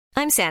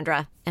I'm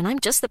Sandra, and I'm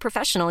just the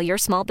professional your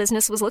small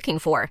business was looking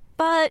for.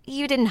 But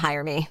you didn't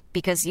hire me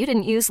because you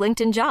didn't use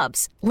LinkedIn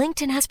Jobs.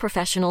 LinkedIn has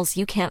professionals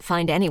you can't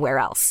find anywhere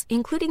else,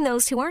 including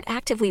those who aren't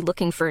actively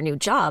looking for a new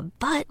job,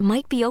 but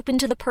might be open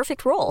to the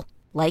perfect role,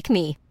 like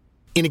me.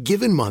 In a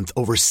given month,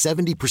 over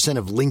 70%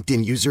 of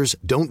LinkedIn users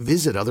don't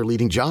visit other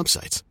leading job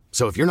sites.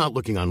 So if you're not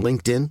looking on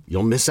LinkedIn,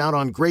 you'll miss out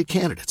on great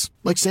candidates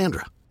like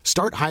Sandra.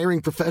 Start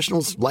hiring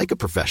professionals like a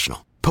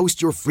professional.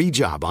 Post your free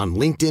job on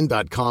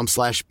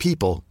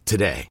linkedin.com/people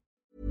today.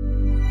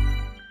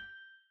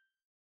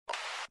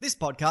 This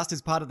podcast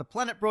is part of the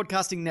Planet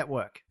Broadcasting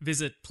Network.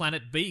 Visit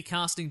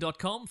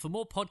planetbcasting.com for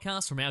more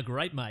podcasts from our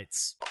great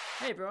mates.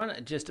 Hey everyone,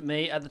 just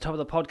me at the top of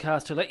the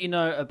podcast to let you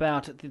know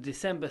about the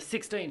December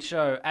 16th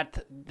show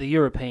at the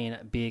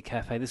European Beer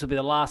Cafe. This will be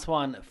the last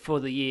one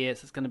for the year,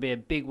 so it's going to be a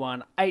big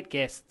one. 8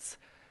 guests,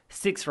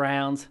 6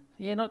 rounds.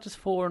 Yeah, not just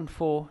 4 and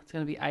 4. It's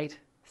going to be 8,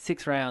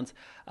 6 rounds.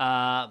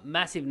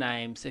 Massive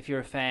names. If you're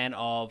a fan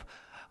of,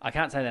 I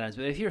can't say their names,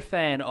 but if you're a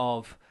fan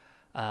of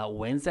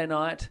Wednesday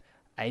night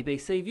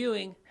ABC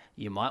viewing,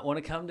 you might want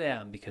to come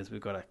down because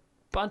we've got a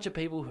bunch of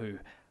people who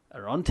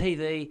are on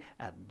TV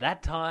at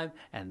that time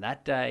and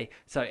that day.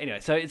 So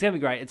anyway, so it's going to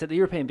be great. It's at the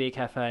European Beer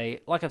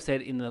Cafe. Like I've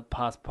said in the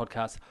past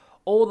podcasts,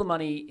 all the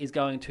money is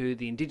going to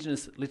the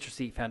Indigenous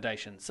Literacy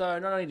Foundation. So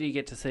not only do you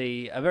get to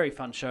see a very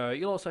fun show,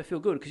 you'll also feel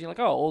good because you're like,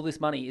 oh, all this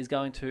money is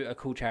going to a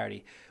cool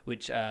charity,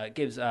 which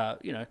gives,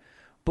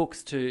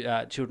 books to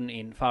children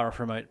in far off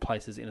remote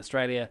places in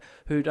Australia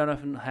who don't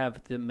often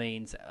have the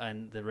means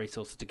and the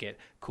resources to get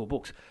cool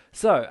books.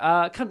 So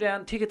come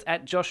down, tickets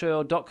at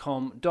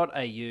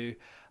joshearl.com.au,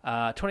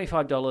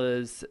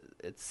 $25.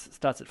 It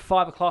starts at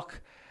 5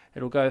 o'clock.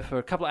 It'll go for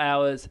a couple of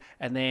hours,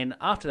 and then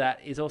after that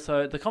is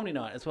also the comedy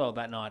night as well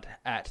that night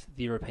at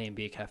the European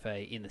Beer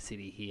Cafe in the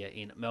city here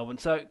in Melbourne.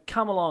 So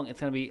come along, it's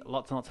going to be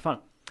lots and lots of fun.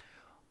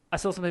 I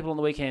saw some people on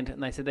the weekend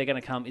and they said they're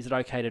going to come. Is it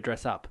okay to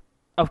dress up?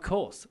 Of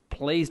course,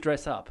 please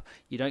dress up.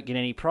 You don't get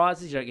any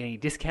prizes, you don't get any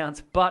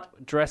discounts,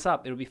 but dress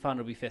up. It'll be fun,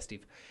 it'll be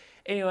festive.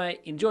 Anyway,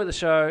 enjoy the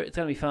show. It's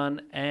going to be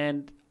fun.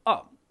 And,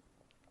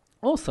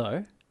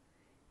 also,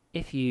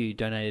 if you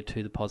donated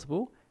to The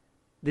Possible,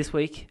 this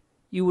week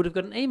you would have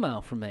got an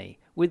email from me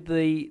with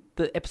the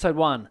episode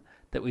 1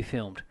 that we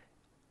filmed.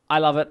 I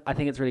love it. I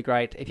think it's really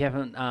great. If you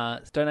haven't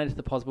donated to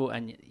The Possible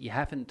and you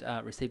haven't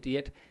received it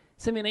yet,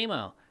 send me an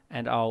email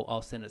and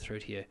I'll send it through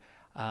to you.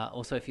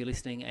 Also, if you're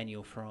listening and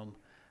you're from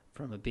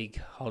a big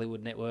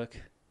Hollywood network,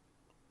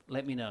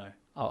 let me know.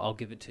 I'll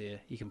give it to you.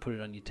 You can put it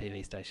on your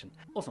TV station.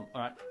 Awesome.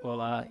 All right.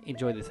 Well,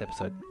 enjoy this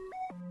episode.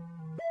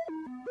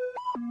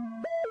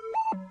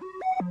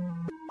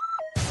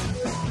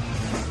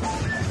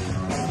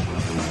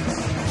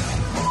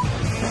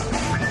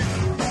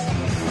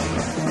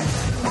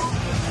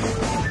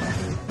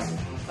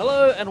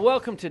 Hello and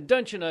welcome to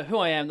Don't You Know Who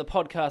I Am, the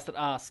podcast that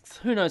asks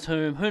who knows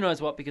whom, who knows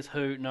what, because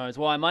who knows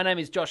why. My name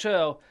is Josh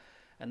Earl.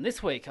 And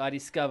this week I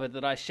discovered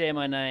that I share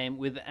my name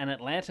with an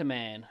Atlanta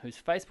man whose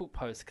Facebook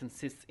post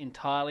consists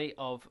entirely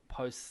of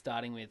posts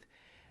starting with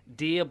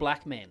Dear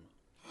Black Men.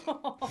 Do you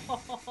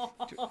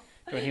want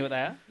to hear what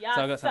they are?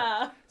 Yes,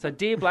 So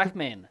Dear Black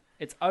Men,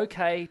 it's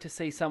okay to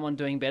see someone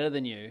doing better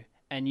than you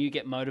and you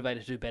get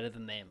motivated to do better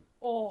than them.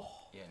 Oh,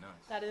 Yeah,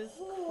 nice. that is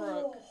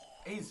crook.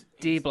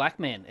 Dear Black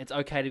Men, it's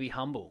okay to be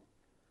humble.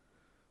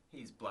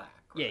 He's black.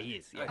 Yeah, he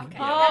is. Yeah. Okay.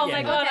 Oh Yeah.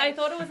 my god, I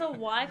thought it was a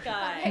white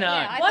guy. No.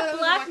 Yeah, I thought What it was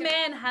black like a-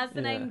 man has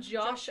the name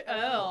Josh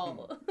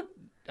Earl?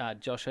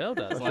 Josh Earl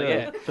does. Josh like, Earl.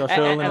 yeah. Josh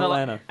Earl in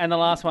Atlanta. And the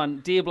last one,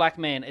 Dear Black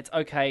Men, it's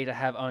okay to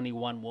have only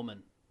one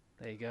woman.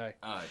 There you go.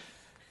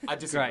 I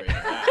disagree. Great.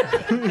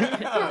 With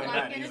that.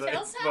 Like in a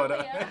telltale, spot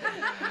on. yeah.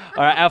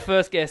 All right, our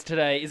first guest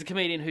today is a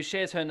comedian who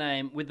shares her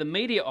name with the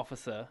media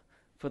officer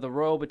for the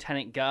Royal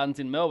Botanic Gardens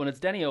in Melbourne. It's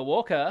Danielle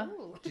Walker.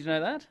 Ooh. Did you know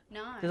that?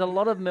 No. There's a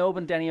lot of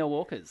Melbourne Danielle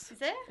Walkers. Is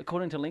there?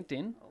 According to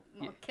LinkedIn.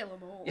 I'll kill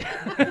them all.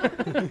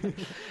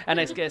 Our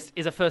next guest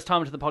is a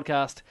first-timer to the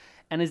podcast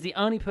and is the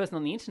only person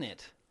on the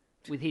internet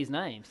with his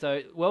name.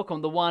 So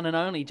welcome, the one and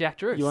only Jack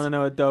Druce. You want to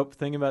know a dope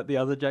thing about the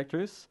other Jack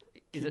Druce?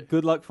 Is it?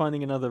 Good luck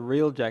finding another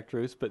real Jack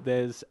Druce, but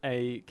there's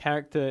a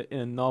character in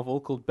a novel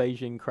called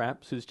Beijing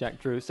Craps who's Jack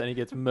Druce, and he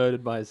gets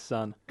murdered by his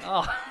son.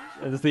 Oh.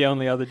 And it's the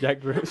only other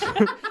Jack Druce.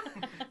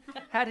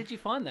 How did you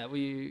find that? Were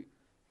you...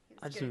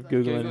 I just was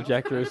Googling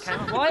Jack Druce.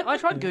 Well, I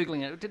tried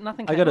Googling it.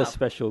 Nothing came I got a up.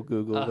 special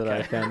Google that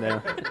I found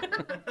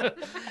out.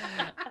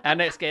 Our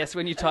next guest,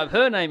 when you type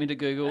her name into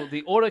Google,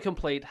 the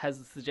autocomplete has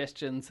the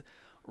suggestions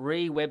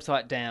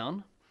re-website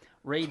down,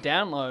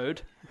 re-download,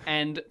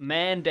 and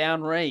man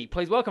down re.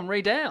 Please welcome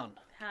Re Down.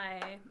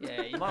 Hi.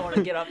 Yeah, you might want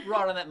to get up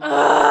right on that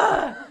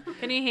mic.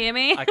 Can you hear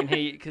me? I can hear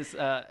you because...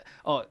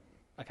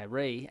 okay,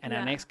 Re and our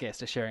Yeah. next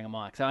guest are sharing a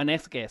mic. So our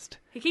next guest...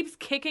 He keeps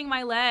kicking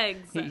my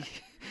legs.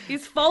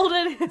 He's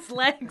folded his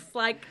legs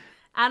like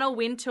Anna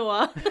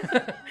Wintour.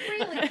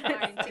 Really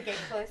trying to get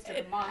close to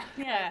the mic.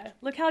 Yeah.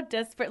 Look how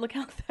desperate, look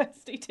how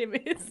thirsty Tim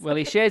is. Well,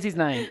 he shares his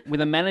name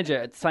with a manager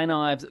at St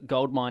Ives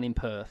Gold Mine in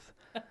Perth,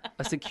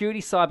 a security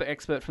cyber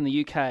expert from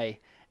the UK,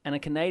 and a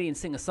Canadian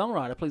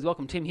singer-songwriter. Please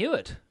welcome Tim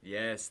Hewitt.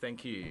 Yes,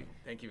 thank you.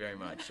 Thank you very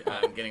much.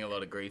 I'm getting a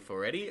lot of grief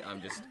already.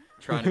 I'm just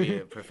trying to be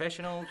a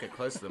professional, get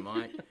close to the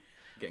mic,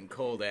 getting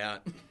called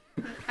out.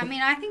 I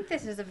mean, I think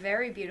this is a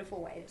very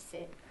beautiful way to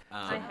sit.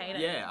 I hate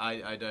it. Yeah,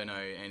 I don't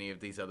know any of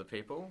these other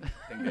people.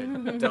 I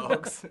think they're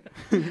dogs.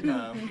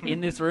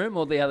 In this room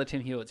or the other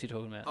Tim Hewitts you're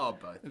talking about? Oh,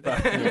 both.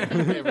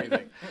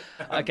 Everything.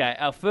 Okay,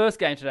 our first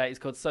game today is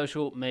called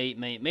Social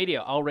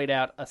Media. I'll read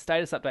out a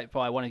status update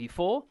by one of you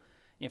four.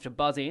 You have to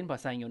buzz in by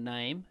saying your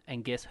name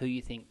and guess who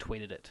you think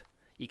tweeted it.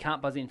 You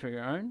can't buzz in for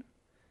your own.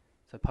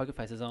 So poker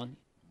face is on.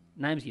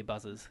 Names your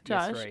buzzers.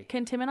 Josh, Yes, three.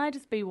 can Tim and I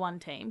just be one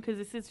team? Because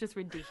this is just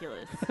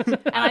ridiculous. And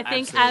I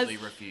think absolutely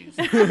as refuse.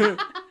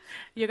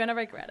 you're going to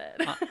regret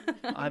it.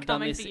 I've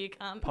done Coming this for you,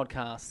 cunt.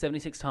 podcast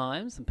 76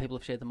 times and people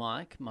have shared the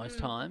mic most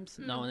times.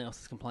 No one else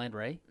has complained,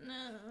 Ree.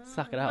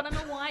 Suck it up. But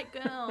I'm a white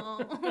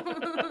girl.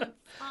 It's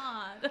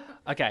hard.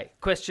 Okay,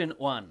 question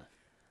 1.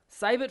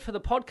 Save it for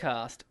the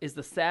podcast is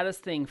the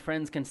saddest thing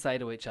friends can say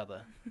to each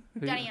other.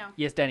 Who- Danielle.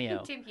 Yes,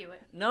 Danielle. Tim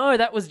Hewitt. No,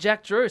 that was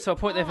Jack Drew, so a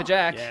point there for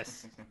Jack.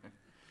 Yes.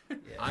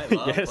 I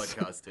love Yes.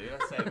 podcasts too.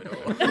 I save it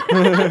all.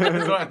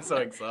 That's why I'm so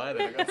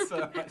excited. I got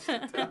so much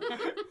to tell.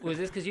 Was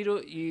this because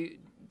you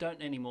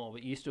don't anymore,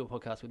 but you used to do a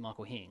podcast with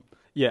Michael Hing?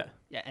 Yeah.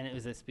 Yeah, and it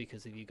was this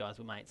because of you guys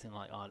were mates and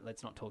like, oh,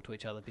 let's not talk to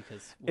each other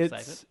because we'll save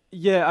it.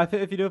 Yeah, I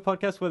think if you do a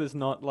podcast where there's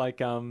not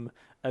like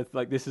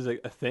like this is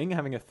a thing,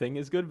 having a thing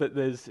is good, but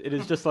it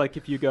is just like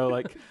if you go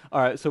like,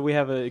 all right, so we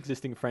have an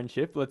existing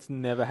friendship, let's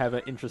never have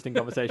an interesting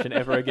conversation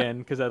ever again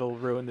because that'll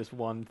ruin this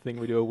one thing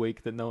we do a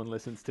week that no one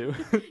listens to.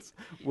 It's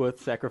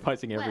worth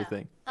sacrificing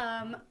everything.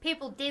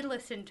 People did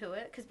listen to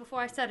it because before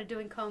I started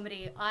doing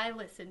comedy, I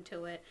listened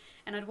to it,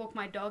 and I'd walk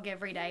my dog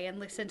every day and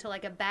listen to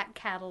like a back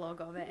catalogue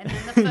of it. And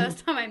then the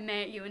first time I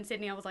met you in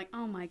Sydney, I was like,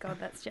 oh my god,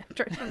 that's Jeff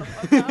Drew from the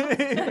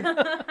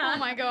podcast. Oh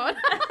my god,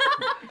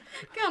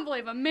 can't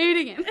believe I'm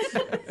meeting him. So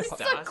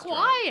Starstruck.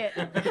 quiet.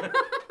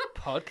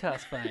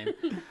 Podcast fame.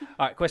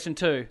 All right, question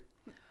 2.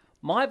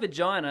 My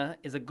vagina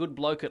is a good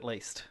bloke at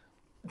least.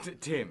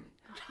 Tim,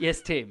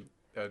 Yes, Tim.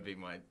 that would be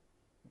my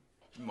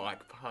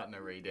mic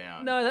partner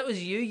read-down. No, that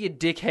was you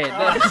dickhead.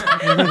 Yeah,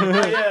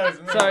 it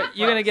was me. So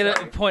you're going to get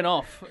Sorry. a point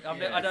off. I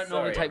Yeah, don't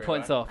normally sorry, take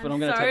points everyone. off, but I'm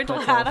going to so take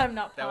points glad off. I'm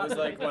not That part was of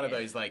like it. one of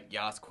those like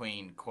Yas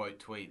Queen quote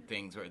tweet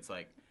things where it's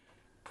like,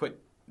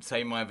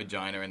 say my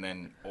vagina and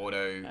then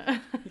auto,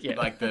 Yeah.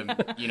 like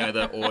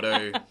the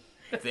auto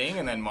thing,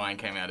 and then mine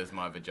came out as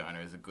my vagina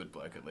is a good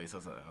bloke at least. I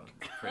was like,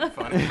 oh, pretty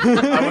funny.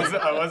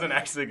 I wasn't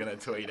actually gonna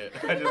tweet it.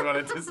 I just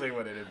wanted to see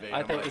what it'd be. I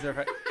I'm thought it like,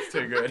 was it's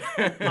too good.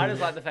 I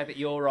just like the fact that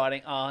you're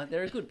writing,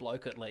 they're a good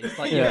bloke at least.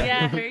 Like, Yeah.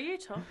 Yeah, who are you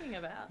talking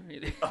about?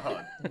 Oh,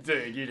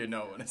 dude, you did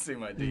not want to see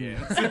my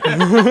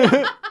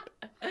DMs.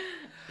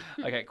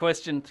 Okay,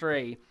 question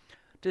 3.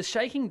 Does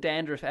shaking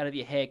dandruff out of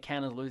your hair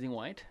count as losing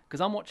weight?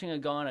 Because I'm watching a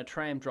guy on a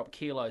tram drop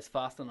kilos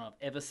faster than I've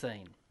ever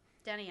seen.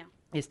 Danielle,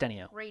 Yes,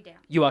 Danielle. read down.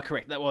 You are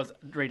correct. That was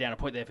read down a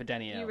point there for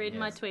Danielle. You read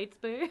my yes. tweets,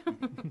 boo?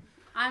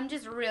 I'm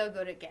just real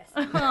good at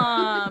guessing.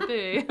 Aw,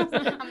 boo.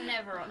 I'm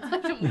never on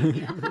social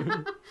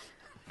media.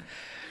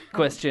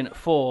 Question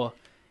 4.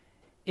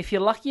 If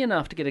you're lucky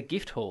enough to get a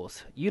gift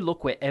horse, you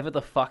look wherever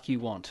the fuck you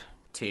want.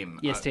 Tim.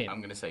 Yes, Tim. I'm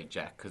going to say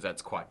Jack because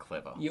that's quite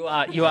clever. You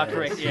are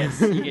correct.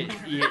 Yes, you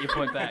get your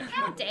point back.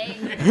 How dare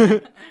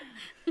you?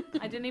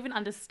 I didn't even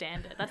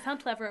understand it. That's how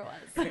clever it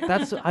was.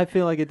 That's. I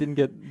feel like it didn't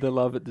get the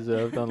love it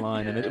deserved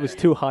online, and it was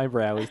too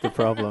highbrow is the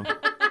problem.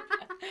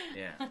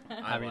 Yeah,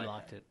 I really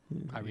liked it.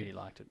 I really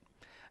liked it.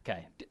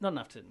 Okay, not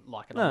enough to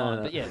like it No, online,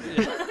 no. but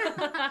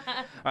yeah.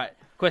 All right,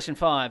 question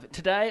 5.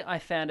 Today I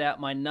found out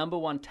my number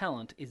one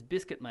talent is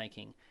biscuit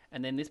making,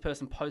 and then this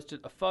person posted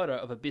a photo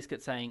of a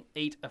biscuit saying,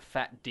 "Eat a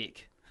fat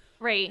dick."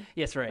 Ree.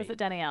 Yes, Ree. Was it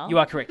Danielle? You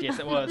are correct. Yes,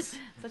 it was.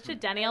 Such a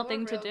Danielle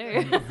thing to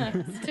Real do.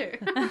 good. Too.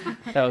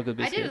 They were good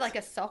I biscuits. did like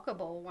a soccer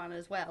ball one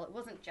as well. It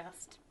wasn't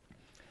just.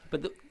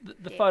 But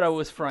the photo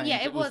was framed.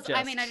 Yeah, it was. I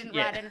just- mean, I didn't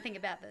yeah. write anything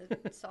about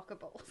the soccer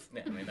balls.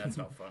 Yeah, I mean, that's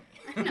not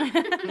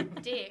funny.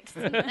 Dicks.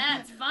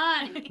 That's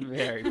funny.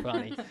 Very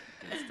funny.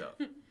 Good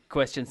stuff.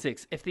 Question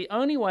 6. If the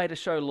only way to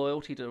show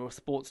loyalty to a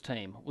sports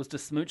team was to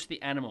smooch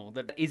the animal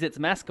that is its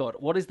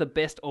mascot, what is the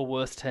best or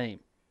worst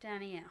team?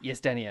 Danielle. Yes,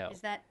 Danielle.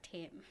 Is that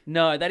Tim?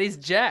 No, that is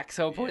Jack.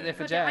 So a point there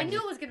for Jack. I knew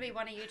it was going to be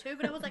one of you two,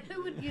 but I was like,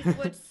 who would use the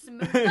word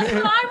smooth? That's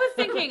what I was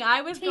thinking.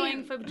 I was Tim.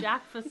 going for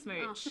Jack for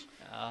smooch.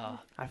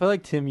 I feel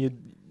like Tim,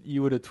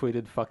 you would have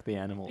tweeted "fuck the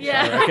animals."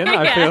 Yeah. I reckon.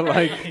 I feel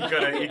like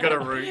You gotta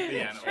root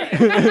the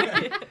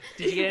animal.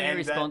 Did you get any And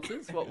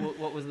responses?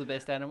 What was the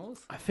best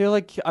animals? I feel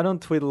like I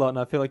don't tweet a lot, and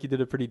I feel like you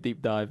did a pretty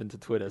deep dive into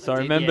Twitter. So I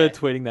did, remember yeah.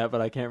 tweeting that,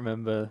 but I can't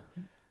remember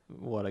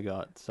what I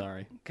got.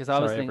 Sorry. Because I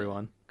was Sorry, thinking,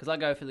 everyone. because I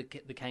go for the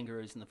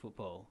kangaroos in the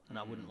football, and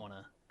I wouldn't want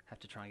to have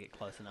to try and get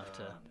close enough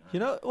to You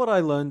know what I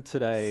learned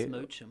today,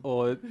 smooch 'em.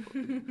 or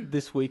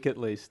this week at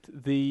least?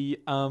 The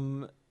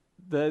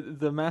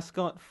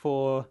mascot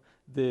for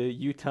the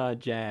Utah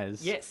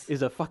Jazz Yes.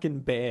 is a fucking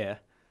bear.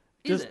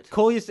 Is Just it?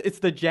 call it's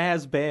the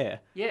Jazz Bear.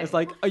 Yeah. It's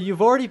like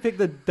you've already picked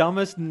the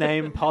dumbest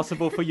name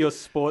possible for your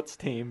sports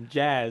team,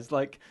 Jazz.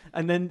 Like,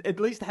 and then at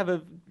least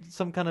have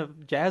some kind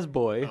of jazz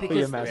boy for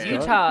your Because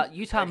mascot.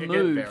 Utah That could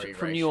get moved very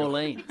from New racial.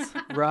 Orleans.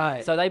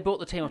 Right. So they bought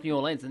the team off New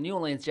Orleans, the New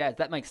Orleans Jazz.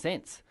 That makes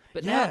sense.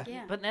 But Yeah.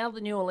 now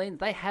the New Orleans,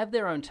 they have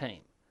their own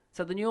team.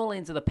 So the New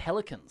Orleans are the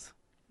Pelicans.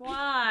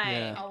 Why?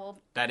 Yeah. Oh,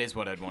 well, That is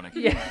what I'd want to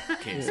Yeah.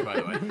 kiss, by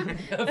the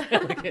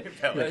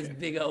way. Those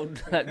big old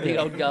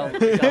gullet.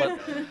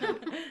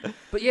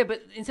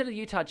 But instead of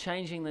Utah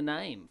changing the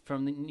name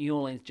from the New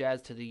Orleans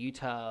Jazz to the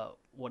Utah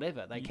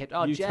whatever, they kept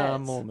Utah Jazz.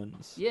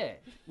 Mormons. Yeah,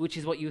 which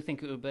is what you would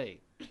think it would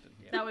be.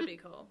 That would be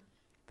cool.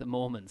 The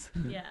Mormons.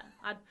 Yeah,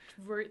 I'd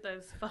root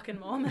those fucking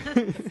Mormons.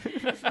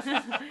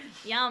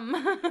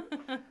 Yum.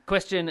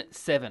 Question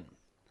 7.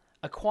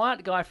 A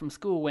quiet guy from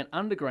school went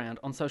underground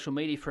on social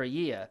media for a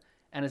year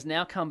and has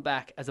now come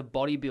back as a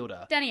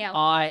bodybuilder. Danielle.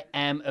 I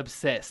am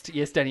obsessed.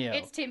 Yes, Danielle.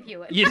 it's Tim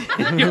Hewitt. You're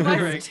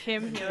correct.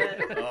 Tim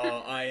Hewitt.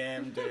 Oh, I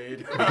am,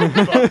 dude. I'm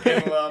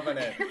fucking loving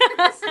it.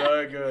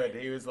 So good.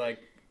 He was like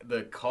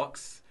the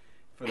Cox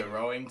for the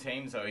rowing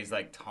team, so he's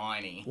like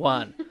tiny.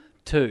 1,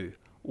 2,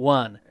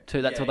 1,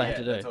 2. That's Yeah, all they have yeah,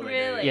 to do. That's all they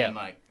Really? do. Yeah. And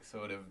like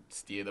sort of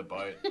steer the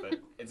boat, but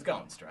it's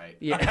going straight.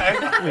 Yeah.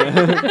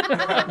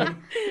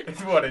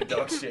 It's what a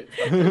dog shit.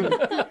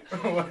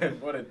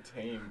 what a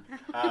team.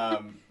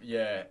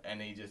 Yeah,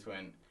 and he just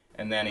went,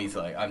 and then he's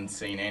like, I haven't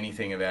seen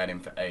anything about him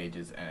for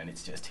ages, and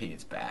it's just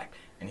he's back,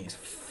 and he's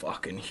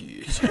fucking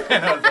huge.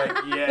 And I was like,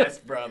 yes,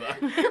 brother.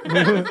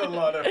 There's a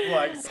lot of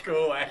like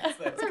school acts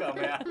that's come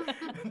out.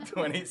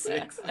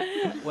 26.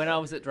 When I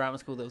was at drama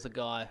school, there was a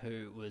guy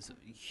who was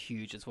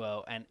huge as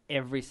well, and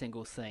every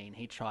single scene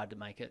he tried to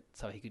make it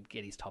so he could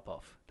get his top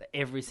off.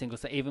 Every single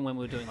scene, even when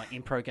we were doing like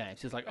improv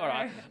games, he was like, "All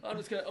right, I'm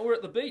just gonna. Oh, we're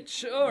at the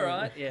beach. All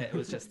right, yeah." It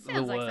was just Sounds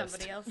the like worst.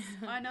 somebody else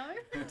I know.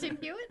 Tim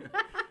Hewitt.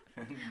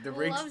 The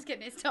rig's, Loves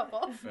getting his top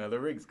off. the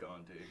rig's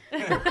gone,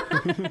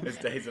 dude. His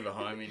days are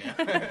behind me now.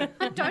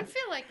 I don't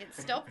feel like it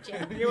stopped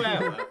yet. You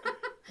have.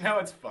 Now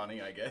it's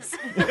funny, I guess.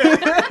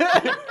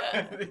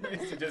 It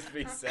used to just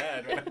be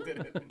sad when I did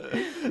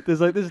it.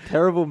 There's like this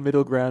terrible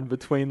middle ground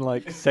between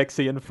like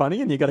sexy and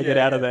funny, and you got to get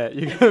Yeah, out of yeah. there.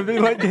 You got to be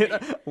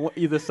like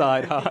either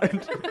side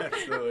hard.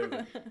 Absolutely.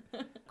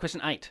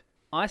 Question 8.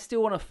 I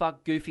still want to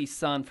fuck Goofy's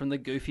son from the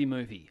Goofy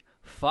movie.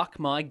 Fuck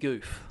my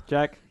goof.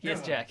 Jack,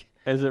 Yes, Jack.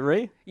 is it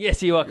Ree?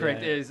 Yes, you are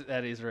correct. Yeah.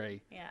 That is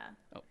Ree. Yeah.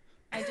 Oh.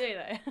 I do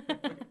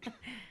though.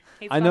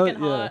 He's I know-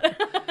 fucking hot.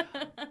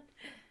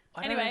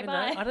 I don't Anyway, even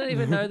bye. know. I don't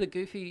even know the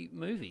Goofy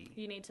movie.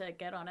 You need to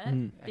get on it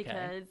Okay.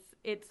 because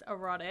it's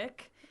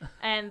erotic,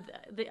 and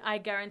I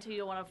guarantee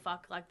you'll want to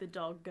fuck like the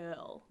dog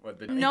girl. What,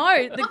 the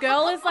No, the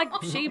girl is like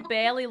she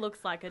barely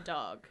looks like a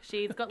dog.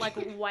 She's got like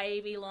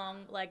wavy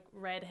long like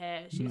red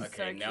hair. She's Okay,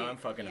 so cute. now I'm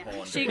fucking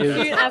horned. She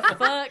cute as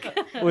fuck.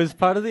 Was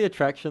part of the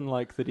attraction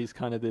like that he's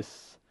kind of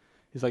this...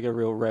 He's like a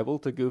real rebel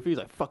to Goofy. He's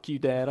like, fuck you,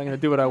 Dad. I'm going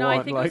to do what I No, want.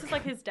 I think it was just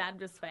like his dad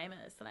was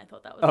famous, and I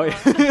thought that was. Oh,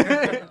 hot.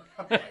 yeah.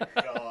 Oh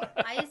my god.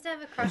 I used to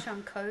have a crush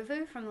on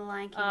Kovu from The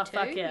Lion King Oh, 2.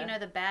 fuck yeah. You know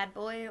the bad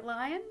boy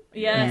lion?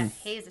 Yes.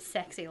 He's a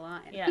sexy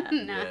lion. Yeah.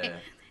 No, Yeah.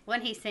 when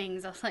he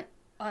sings, I was like,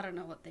 I don't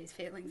know what these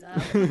feelings are.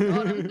 But I've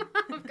got him.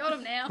 I've got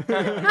him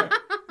now.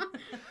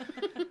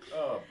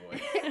 Oh boy.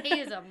 He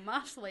is a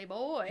muscly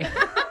boy.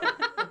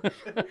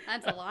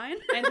 That's a lion.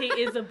 And he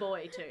is a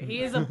boy too.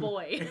 He is a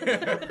boy.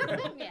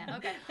 Yeah,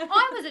 okay.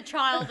 I was a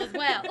child as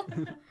well.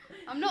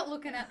 I'm not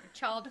looking at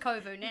child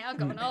Kovu now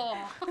going,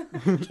 oh,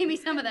 give me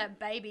some of that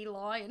baby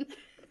lion.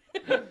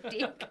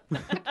 Dick.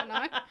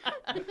 I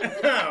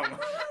don't know.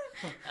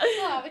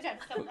 Oh, I wish I'd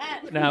stop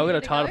that. No, we've got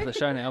a title Go. for the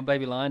show now,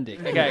 Baby Lion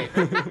Dick. Okay,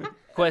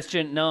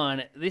 question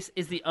 9. This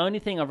is the only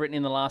thing I've written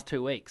in the last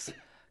 2 weeks.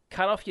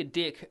 Cut off your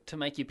dick to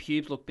make your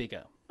pubes look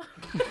bigger.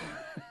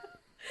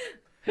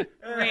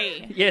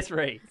 Ree. Yes,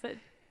 Ree.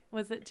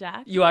 Was it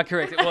Jack? You are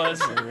correct, it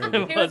was.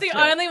 He was the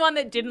Jack. only one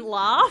that didn't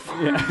laugh.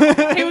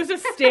 He was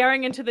just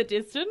staring into the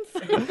distance.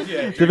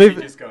 Yeah, To Drew's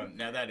be- just going,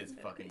 now that is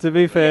fucking... To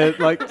be fair,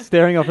 like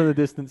staring off in the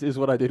distance is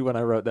what I did when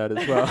I wrote that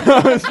as well.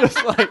 I was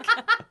just like,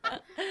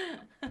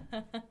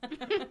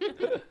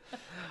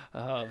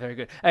 Oh, very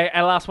good. Hey,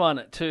 and last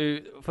one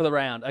for the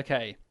round.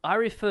 Okay. I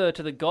refer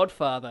to The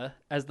Godfather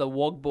as the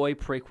Wog Boy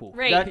prequel.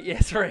 Ree.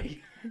 Yes,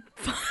 Ree.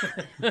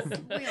 We all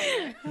know.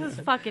 It was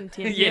fucking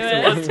Tim Hewitt.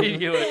 Yes, it was Tim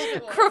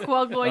Hewitt. Crook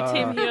Wog Boy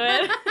Tim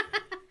Hewitt.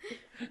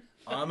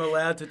 I'm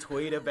allowed to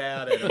tweet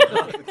about it.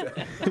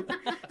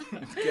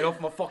 Get off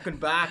my fucking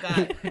back,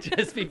 eh?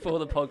 Just before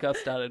the podcast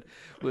started,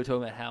 we were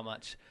talking about how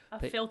much... A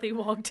filthy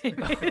Wog Tim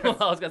Hewitt. Well,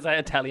 I was going to say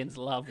Italians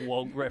love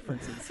Wog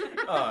references.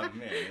 Oh,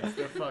 man, it's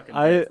the fucking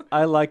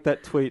I like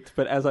that tweet,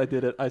 but as I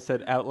did it, I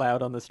said out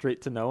loud on the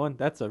street to no one.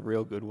 That's a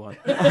real good one.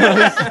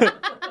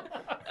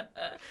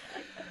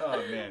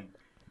 Oh, man.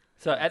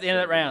 So at the end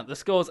of that round, the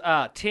scores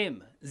are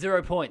Tim,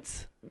 0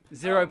 points.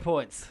 0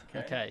 points.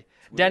 Okay.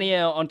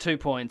 Danielle on 2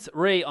 points.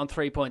 Ree on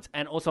 3 points.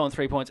 And also on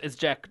 3 points is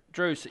Jack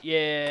Druce.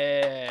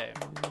 Yeah.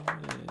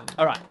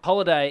 All right.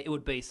 Holiday, it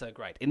would be so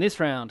great. In this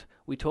round,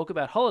 we talk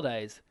about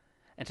holidays.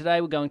 And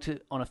today we're going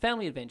on a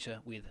family adventure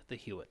with the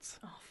Hewitts.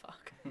 Oh,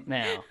 fuck.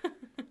 Now,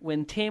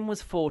 when Tim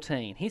was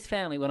 14, his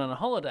family went on a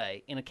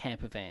holiday in a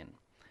camper van.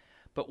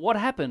 But what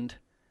happened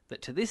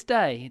that to this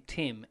day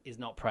Tim is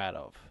not proud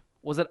of?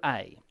 Was it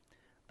A,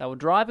 they were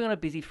driving on a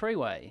busy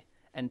freeway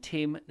and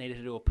Tim needed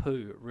to do a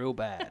poo real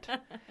bad.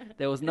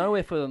 There was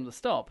nowhere for them to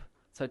stop,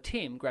 so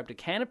Tim grabbed a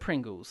can of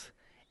Pringles,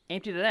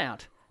 emptied it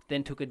out,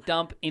 then took a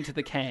dump into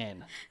the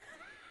can.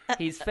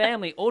 His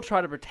family all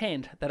tried to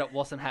pretend that it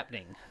wasn't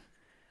happening.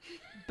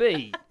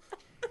 B,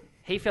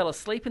 he fell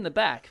asleep in the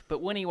back,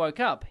 but when he woke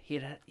up,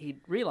 he'd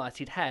realised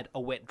he'd had a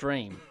wet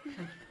dream.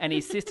 And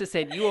his sister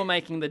said, "You were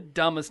making the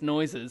dumbest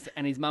noises,"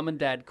 and his mum and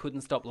dad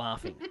couldn't stop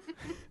laughing.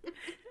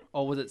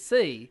 Or was it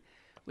C,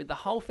 with the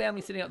whole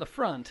family sitting up the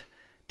front,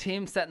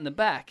 Tim sat in the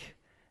back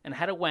and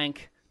had a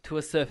wank to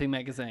a surfing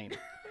magazine?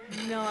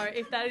 No,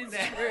 if that is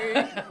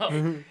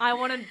true, I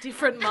want a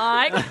different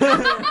mic.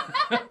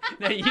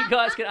 Now, you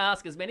guys can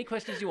ask as many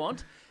questions as you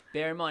want.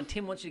 Bear in mind,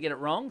 Tim wants you to get it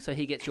wrong, so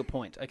he gets your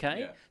point,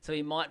 okay? Yeah. So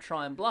he might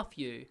try and bluff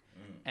you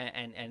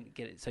and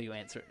get it so you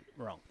answer it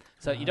wrong.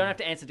 So you don't have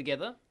to answer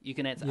together. You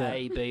can answer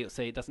A, B, or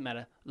C. It doesn't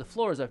matter. The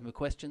floor is open for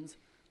questions.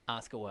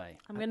 Ask away.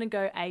 I'm going to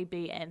go A,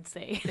 B, and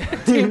C.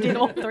 Tim did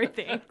all three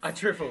things. I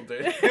tripled,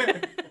 dude.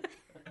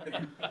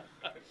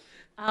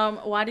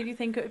 Why did you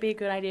think it would be a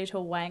good idea to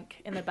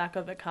wank in the back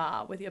of a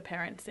car with your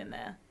parents in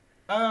there?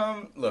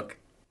 Look,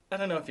 I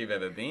don't know if you've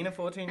ever been a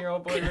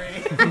 14-year-old boy,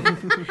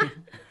 really.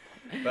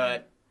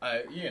 But,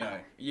 you know,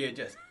 you're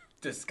just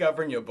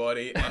discovering your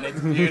body, and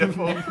it's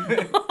beautiful.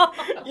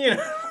 You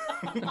know.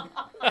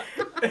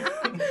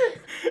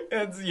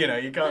 It's, you know,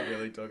 you can't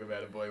really talk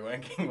about a boy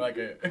wanking like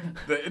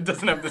it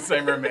doesn't have the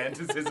same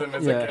romanticism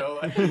as a girl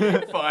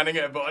like, finding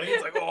her body.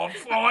 It's like, oh, I'm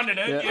finding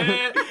it,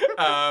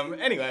 yeah.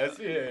 Anyway,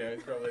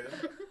 it's probably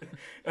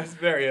that's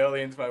very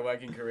early into my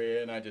wanking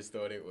career, and I just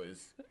thought it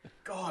was,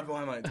 God,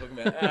 why am I talking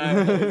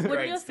about?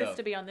 Would your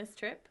sister be on this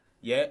trip?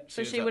 Yeah,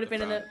 So she would have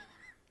been in the.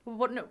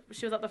 What? No,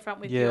 she was at the front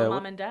with Yeah, your what-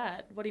 mum and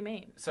dad. What do you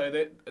mean? So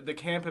the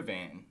camper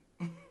van,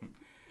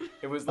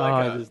 it was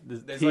like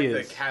there's there's like the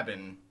tiers.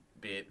 cabin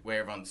bit where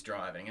everyone's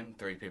driving and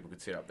three people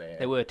could sit up there.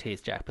 There were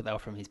tears, Jack, but they were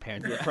from his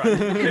parents at the front,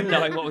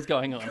 knowing what was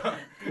going on.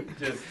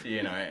 Just,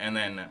 you know, and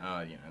then,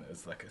 you know,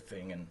 there's like a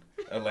thing and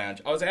a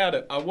lounge.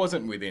 I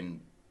wasn't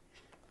within,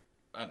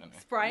 I don't know.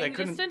 Spraying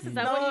distance? Is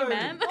that what you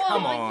meant?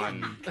 Come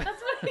on.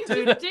 That's what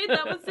you just did.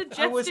 That was the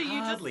gesture I was you just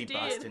hardly did.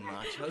 busting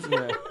much, wasn't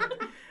I?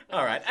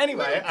 All right,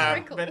 anyway,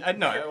 but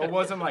no, it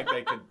wasn't like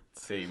they could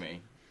see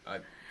me, I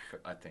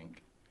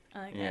think.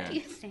 Okay. Yeah. Do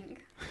you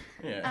think?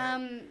 Yeah.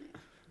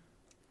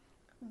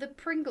 The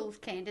Pringles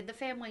can, did the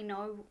family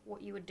know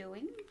what you were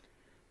doing?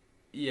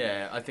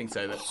 Yeah, I think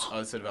so. That I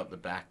was sort of up the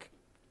back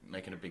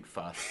making a big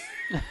fuss.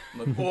 I'm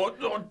like,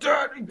 oh,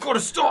 Dad, you gotta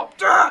stop,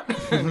 Dad!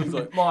 And he's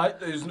like, mate,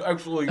 there's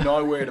actually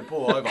nowhere to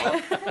pull over.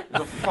 There's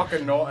a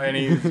fucking knot, and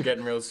he's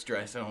getting real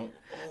stressed. And I'm like,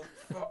 oh,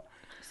 fuck.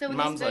 So in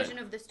Mum's this like- version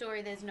of the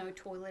story, there's no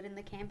toilet in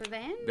the camper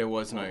van? There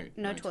was no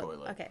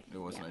toilet. Okay.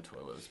 There was Yeah. no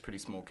toilet. It was a pretty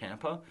small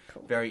camper.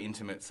 Very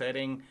intimate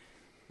setting.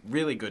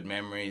 Really good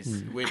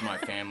memories with my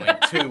family.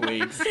 2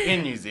 weeks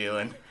in New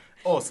Zealand.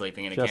 All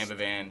sleeping in a Just- camper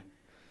van.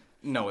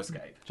 No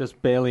escape.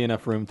 Just barely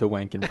enough room to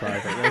wank in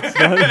private. That's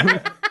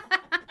not...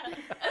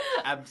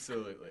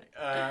 Absolutely.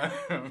 Yeah,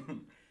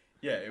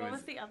 it What was...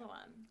 was the other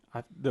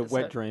one? The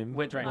wet dream.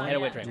 Wet dream. Oh, Had a yeah.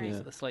 wet dream. Dream.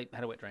 Asleep,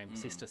 had a wet dream.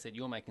 Sister said,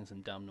 "You're making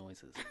some dumb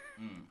noises."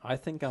 I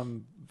think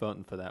I'm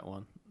voting for that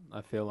one.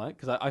 I feel like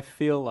because I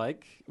feel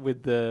like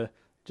with the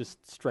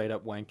just straight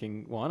up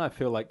wanking one, I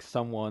feel like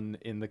someone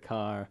in the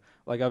car.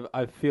 Like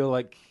I feel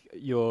like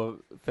your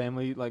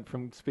family, like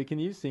from speaking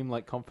to you, seem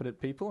like confident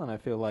people, and I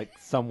feel like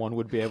someone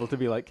would be able to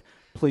be like,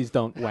 "Please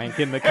don't wank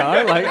in the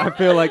car." Like I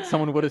feel like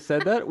someone would have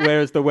said that.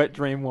 Whereas the wet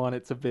dream one,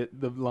 it's a bit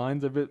the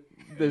lines a bit.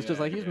 There's just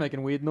like he's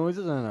making weird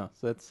noises. I don't know.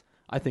 So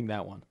I think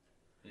that one.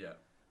 Yeah.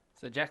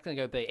 So Jack's gonna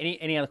go B.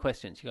 Any other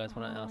questions? You guys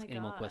want to Oh ask my any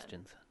more God.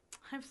 questions?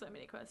 I have so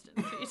many questions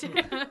for you two.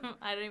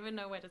 I don't even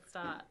know where to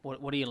start.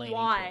 What are you leaning?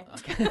 Why?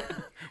 To? Okay.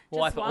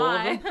 Why Just for all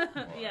of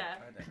them? Yeah.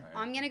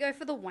 I'm going to go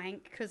for the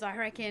wank because I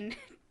reckon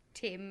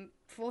Tim,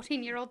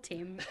 14-year-old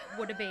Tim,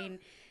 would have been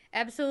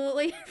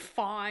absolutely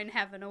fine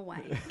having a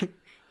wank.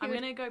 I'm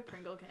going to go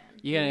Pringle can.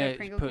 You're You gonna go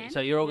Pringle put, can?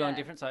 so you're all going Yeah.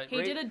 different. So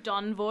He did a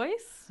Don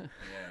voice.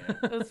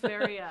 It was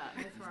very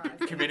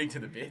mesmerising. Committing to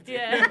the bit.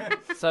 Yeah.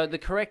 So the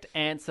correct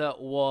answer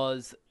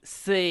was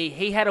C.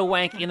 He had a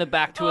wank in the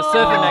back to a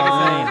surfing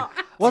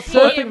magazine. What Tim.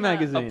 surfing A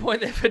magazine?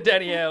 point there for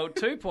Danielle.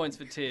 2 points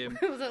for Tim.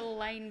 It was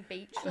Elaine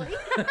Beachley.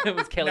 It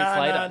was Kelly No,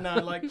 Slater. no,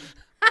 like...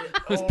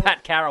 It was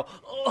Pat Carroll.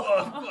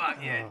 Oh, fuck,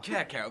 yeah.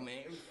 Jack Carroll,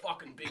 man.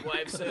 Fucking big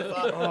wave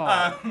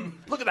surfer.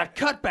 Look at that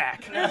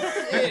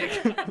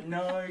cutback.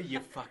 No, you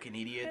fucking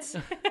idiots.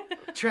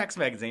 Tracks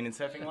Magazine and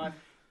Surfing Life,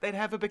 they'd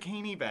have a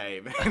bikini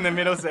babe in the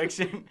middle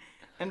section.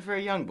 And for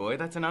a young boy,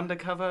 that's an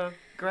undercover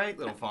great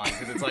little find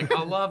because it's like,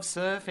 I love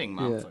surfing,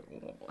 Mum. It's like,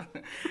 "Oh."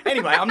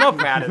 Anyway, I'm not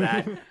proud of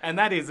that. And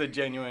that is a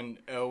genuine,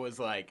 it was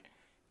like,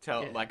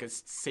 like a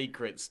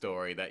secret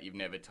story that you've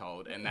never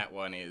told. And that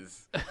one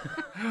is,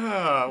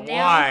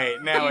 why?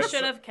 Now You it's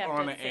should have kept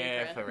on it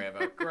air secret.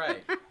 forever.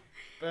 Great.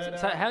 But,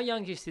 So how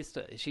young is your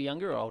sister? Is she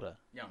younger or older?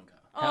 younger.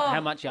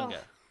 How much younger?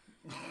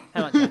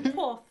 How much younger?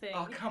 Poor thing.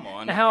 Oh, come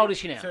on. Now, how old is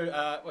she now?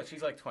 So,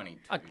 she's like 22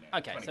 now.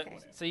 Okay, so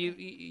 24 now.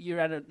 you're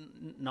at a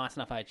nice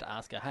enough age to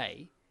ask her,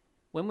 hey,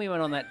 when we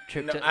went on that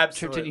trip No, to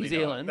absolutely New not.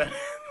 Zealand,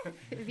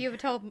 Have you ever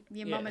told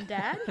your mum and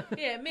dad?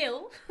 Yeah,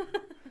 Mill.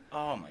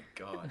 Oh my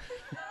god!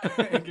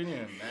 Can you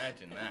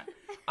imagine that?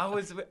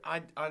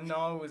 I know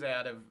I was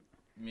out of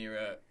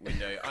mirror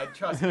window.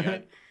 Trust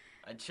me.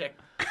 I checked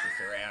the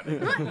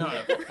surroundings.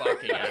 Not a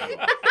fucking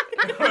animal.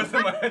 It was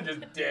the man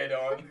just dead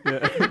on,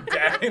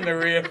 down in the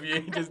rear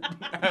view, just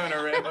having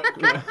a ramble.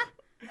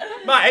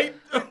 Mate,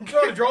 I'm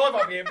trying to drive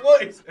up here,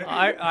 please.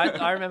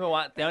 I remember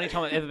the only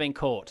time I've ever been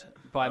caught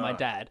by my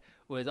dad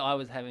was I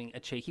was having a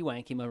cheeky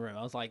wank in my room.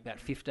 I was like about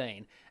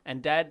 15,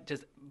 and Dad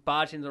just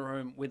barged into the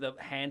room with a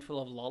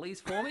handful of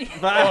lollies for me.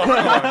 And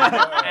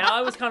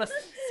I was kind of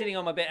sitting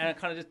on my bed, and I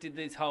kind of just did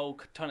this whole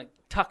trying to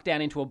tuck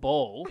down into a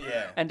ball.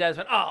 Yeah. And Dad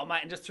went, "Oh, mate,"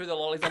 and just threw the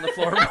lollies on the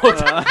floor and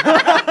walked.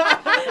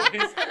 He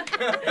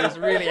was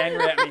really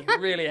angry at me,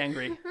 really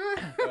angry.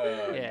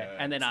 Yeah.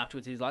 And then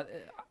afterwards, he's like,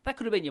 "That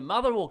could have been your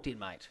mother walked in,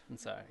 mate." And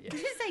so, yeah. Did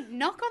you say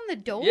knock on the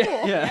door?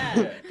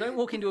 Yeah. Don't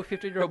walk into a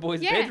 15-year-old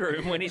boy's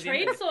bedroom when he's in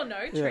there. Treats or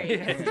no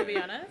treats, to be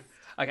honest.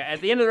 Okay,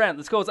 at the end of the round,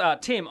 the scores are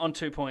Tim on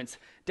 2 points,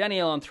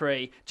 Danielle on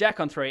 3,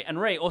 Jack on 3,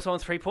 and Ree also on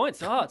 3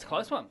 points. Oh, it's a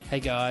close one. Hey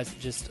guys,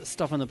 just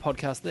stopping the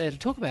podcast there to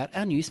talk about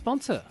our new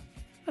sponsor.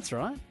 That's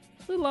right,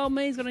 little old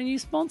me's got a new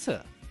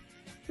sponsor.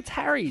 It's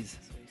Harry's.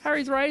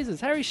 Harry's Razors,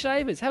 Harry's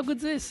Shavers. How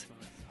good's this?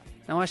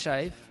 Now I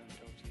shave.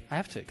 I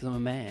have to because I'm a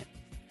man.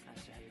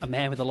 A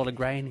man with a lot of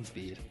grey in his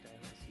beard.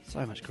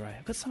 So much grey.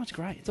 I've got so much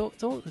grey. It's all at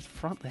the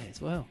front there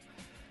as well.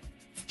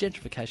 It's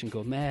gentrification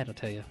gone mad, I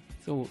tell you.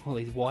 It's all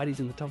these whiteys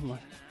in the top of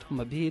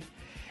my beard.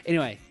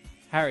 Anyway,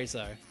 Harry's,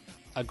 though,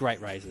 are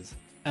great razors.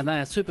 And they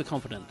are super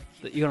confident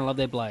that you're going to love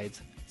their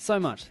blades so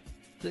much that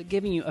they're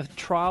giving you a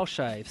trial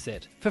shave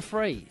set for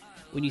free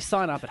when you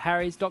sign up at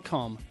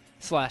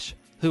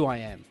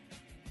harrys.com/whoiam.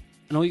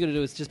 And all you got to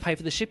do is just pay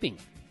for the shipping.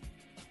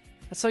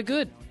 That's so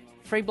good.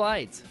 Free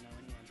blades.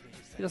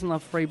 Who doesn't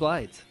love free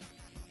blades?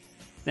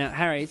 Now,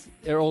 Harry's,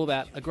 they're all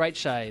about a great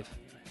shave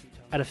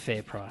at a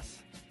fair price,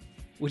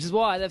 which is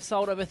why they've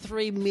sold over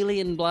 3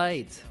 million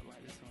blades.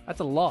 That's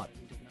a lot.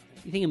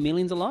 You think a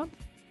million's a lot?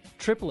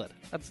 Triple it.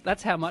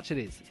 That's how much it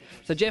is.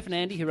 So Jeff and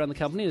Andy, who run the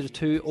company, are just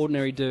two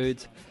ordinary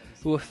dudes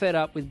who are fed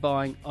up with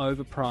buying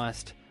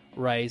overpriced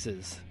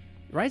razors.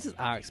 Razors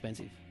are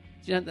expensive.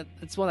 Do you know,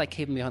 that's why they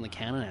keep them behind the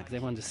counter now, because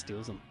everyone just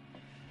steals them.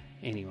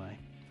 Anyway,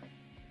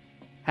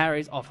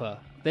 Harry's offer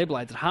their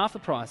blades at half the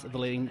price of the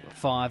leading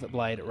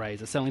 5-blade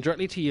razor, selling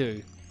directly to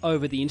you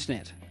over the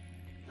internet.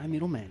 No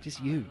middleman,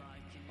 just you.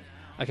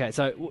 Okay,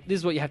 so this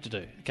is what you have to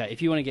do. Okay,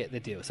 if you want to get the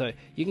deal. So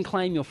you can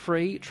claim your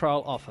free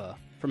trial offer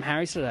from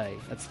Harry's today.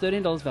 That's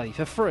 $13 value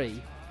for free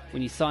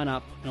when you sign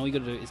up, and all you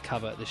got to do is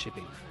cover the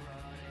shipping.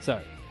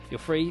 So your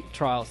free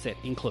trial set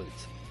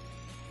includes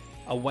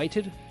a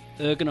weighted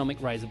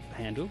ergonomic razor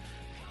handle,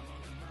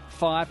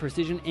 5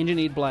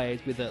 precision-engineered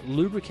blades with a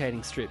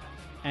lubricating strip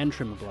and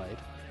trimmer blade,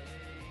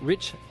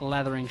 rich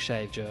lathering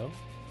shave gel,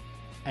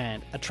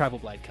 and a travel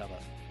blade cover.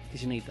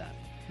 Because you need that.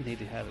 You need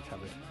to have it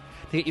covered.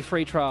 To get your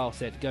free trial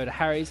set, go to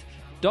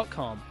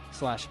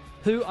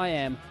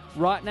harrys.com/whoiam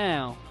right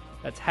now.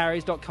 That's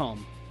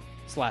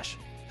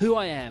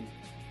harrys.com/whoiam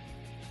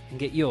and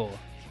get your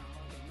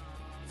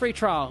free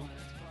trial,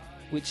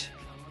 which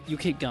you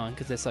keep going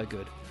because they're so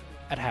good,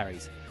 at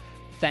Harry's.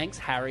 Thanks,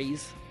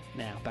 Harry's.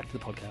 Now, back to the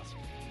podcast.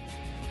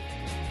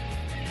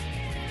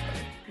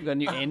 We've got a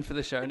new end for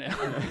the show now.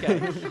 Okay.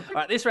 All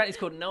right, this round is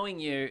called Knowing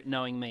You,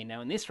 Knowing Me.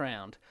 Now, in this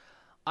round,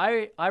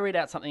 I read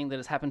out something that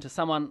has happened to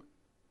someone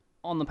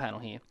on the panel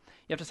here.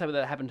 You have to say whether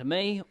that happened to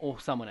me or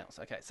someone else.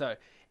 Okay, so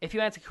if you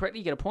answer correctly,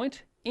 you get a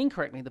point.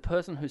 Incorrectly, the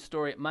person whose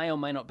story it may or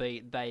may not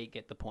be, they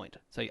get the point.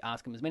 So you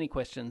ask them as many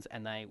questions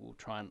and they will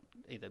try and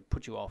either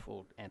put you off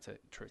or answer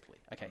truthfully.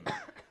 Okay,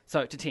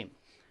 so to Tim,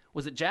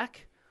 was it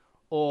Jack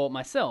or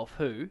myself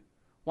who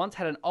once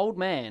had an old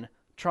man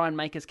try and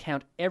make us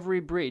count every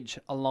bridge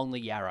along the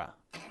Yarra?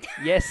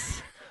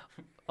 Yes,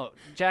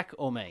 Jack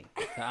or me?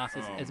 So ask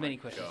us as many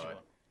questions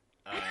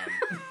as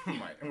you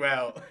want.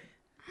 Well,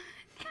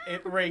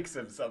 it reeks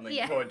of something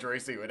Yeah. poor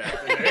Drusy would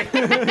have to do.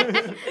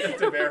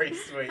 It's a very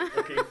sweet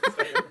looking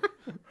thing.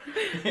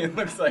 It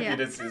looks like Yeah. it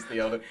assists the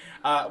older.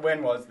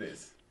 When was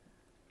this?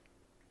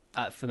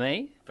 For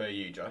me, For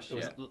you, Josh? it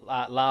was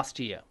Yeah. last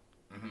year,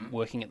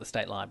 working at the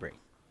State Library.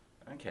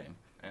 Okay.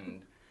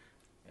 And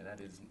that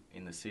is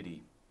in the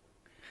city.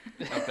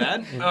 Not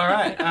bad. All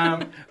right.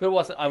 But it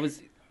wasn't. I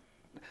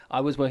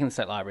was working in the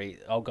State Library.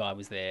 Old guy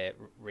was there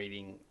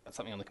reading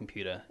something on the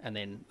computer, and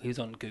then he was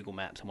on Google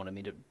Maps and wanted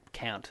me to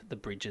count the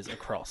bridges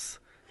across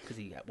because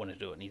he wanted to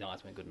do it, and his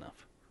eyes weren't good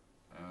enough.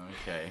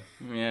 Okay.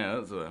 Yeah,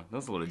 that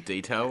was a lot of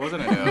detail,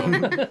 wasn't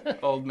it?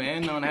 Old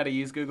man, knowing how to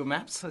use Google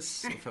Maps.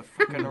 That's a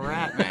fucking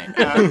rat, mate.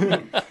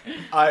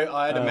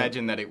 I'd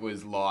imagine that it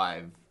was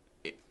live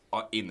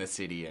in the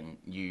city, and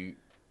you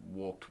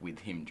walked with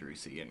him,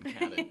 Drusy, and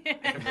counted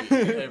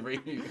every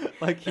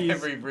Like he's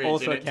every bridge,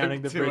 also and it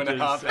counting the took bridges. 2.5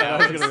 And I was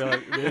hours. gonna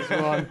be like, this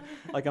one.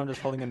 Like I'm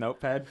just holding a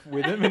notepad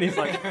with him, and he's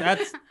like,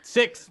 "That's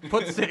 6.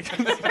 Put 6."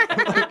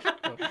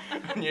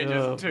 And you're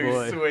Oh, just too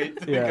boy.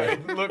 sweet to Yeah.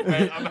 go, look,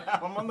 mate,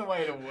 I'm on the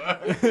way to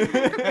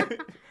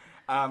work.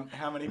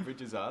 How many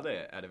bridges are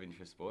there, out of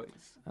interest,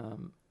 boys?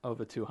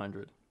 Over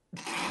 200.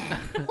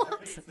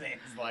 Seems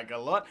like a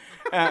lot.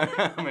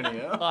 How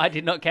many are? I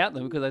did not count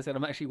them because I said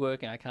I'm actually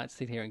working. I can't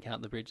sit here and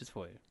count the bridges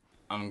for you.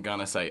 I'm going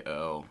to say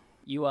Earl.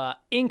 You are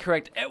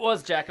incorrect. It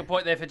was Jack. A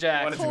point there for I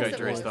Jack. wanted to course go it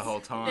Drus was. the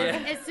whole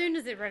time. As soon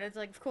as it read, it's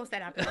like, of course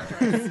that happened to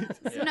Drew.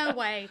 There's no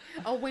way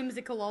a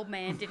whimsical old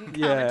man didn't come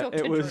and Yeah, talk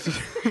to it was.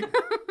 Drew.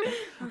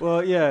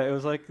 Well, yeah, it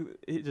was like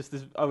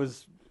I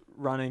was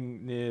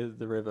running near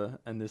the river,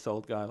 and this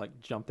old guy like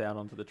jumped out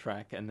onto the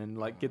track, and then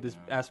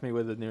asked me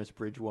where the nearest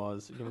bridge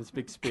was. Give this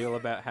big spiel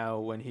about how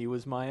when he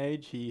was my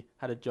age, he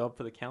had a job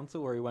for the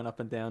council where he went up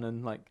and down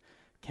and like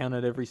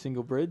counted every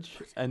single bridge,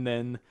 and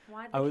then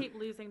Why do I they would- keep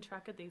losing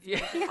track of these?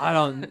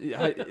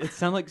 it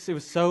sounded like it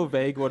was so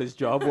vague what his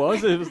job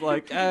was. It was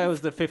like, it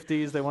was the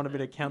 50s. They wanted me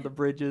to count the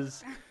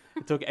bridges.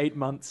 It took 8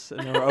 months,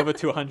 and there were over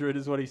 200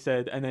 is what he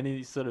said. And then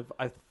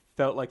I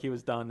felt like he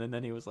was done. And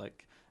then he was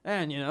like,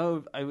 and,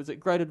 it was a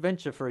great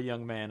adventure for a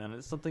young man. And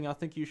it's something I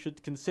think you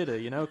should consider,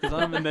 because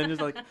and then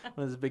there's like,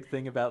 there's a big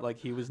thing about like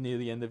he was near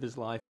the end of his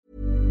life.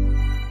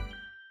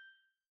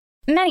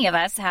 Many of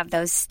us have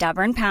those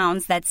stubborn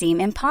pounds that seem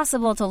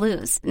impossible to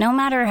lose, no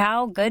matter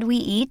how good we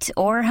eat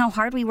or how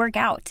hard we work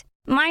out.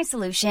 My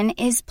solution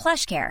is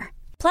PlushCare.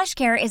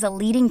 PlushCare is a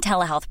leading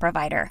telehealth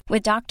provider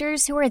with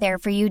doctors who are there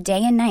for you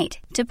day and night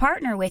to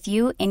partner with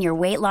you in your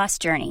weight loss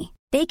journey.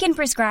 They can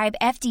prescribe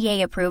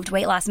FDA-approved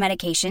weight loss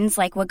medications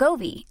like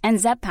Wegovy and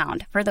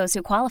Zepbound for those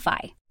who qualify.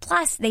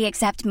 Plus, they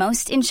accept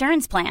most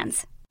insurance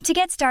plans. To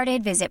get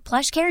started, visit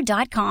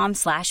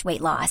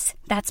plushcare.com/weightloss.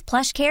 That's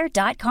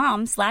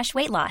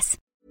plushcare.com/weightloss.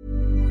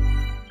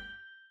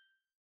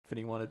 And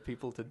he wanted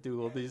people to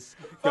do all these,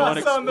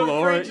 Pass on the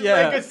fridge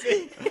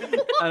legacy.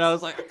 And I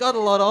was like, I got a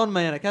lot on,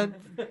 man. I can't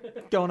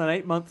go on an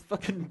 8-month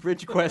fucking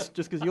bridge quest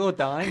just because you're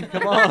dying.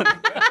 Come on.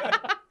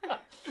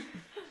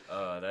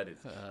 Oh, that is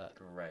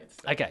great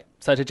stuff. Okay,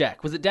 so to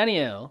Jack, was it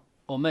Danielle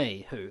or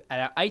me who,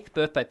 at our 8th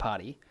birthday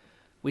party,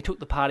 we took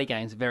the party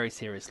games very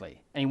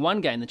seriously? And in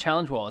one game, the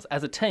challenge was,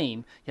 as a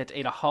team, you had to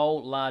eat a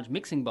whole large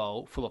mixing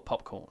bowl full of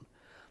popcorn.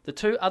 The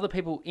 2 other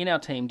people in our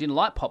team didn't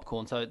like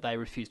popcorn, so they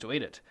refused to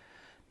eat it.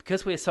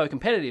 Because we were so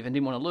competitive and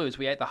didn't want to lose,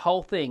 we ate the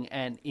whole thing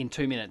and in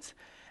 2 minutes,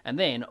 and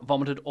then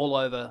vomited all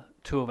over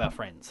 2 of our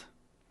friends.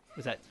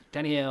 Was that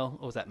Danielle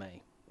or was that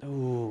me?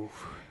 Ooh.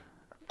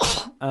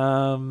 Sorry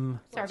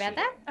about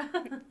that.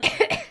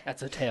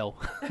 That's a tell.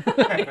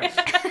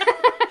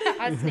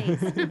 I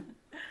sneezed.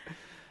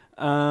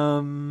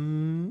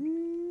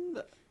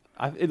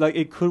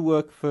 It could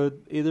work for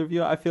either of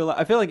you. I feel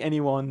like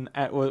anyone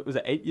at was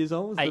it 8 years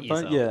old? 8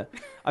 years old. Yeah,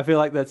 I feel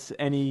like that's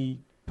any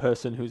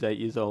person who's 8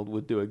 years old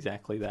would do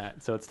exactly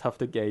that. So it's tough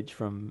to gauge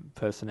from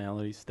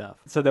personality stuff.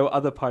 So there were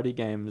other party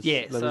games.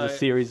 Yeah, there was a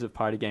series of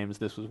party games.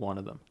 This was one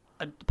of them.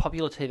 A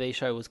popular TV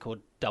show was called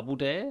Double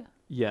Dare.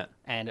 Yeah.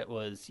 And it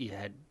was, you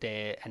had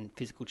dare and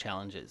physical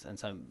challenges. And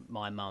so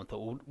my mum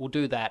thought, we'll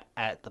do that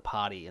at the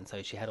party. And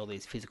so she had all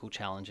these physical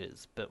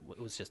challenges, but it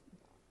was just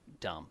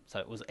dumb. So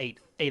it was eat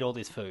all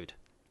this food.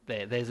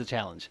 There's a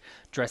challenge.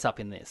 Dress up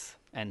in this.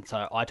 And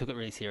so I took it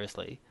really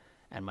seriously.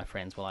 And my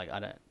friends were like, I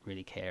don't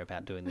really care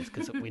about doing this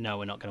because we know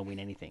we're not going to win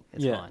anything.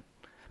 It's fine.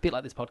 A bit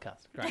like this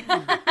podcast. Great.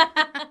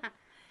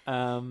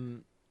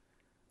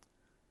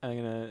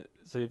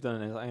 So you've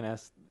done it. I'm going to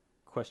ask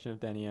a question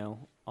of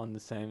Danielle on the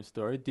same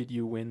story. Did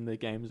you win the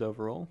games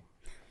overall?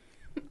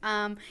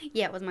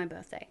 Yeah, it was my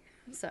birthday,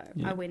 so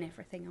I win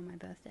everything on my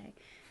birthday.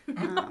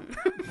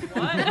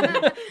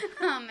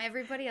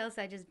 Everybody else,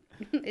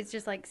 it's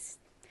just like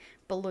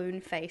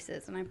balloon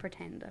faces, and I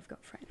pretend I've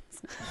got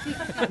friends.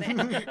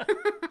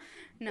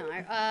 No,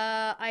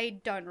 I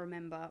don't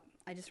remember.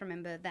 I just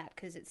remember that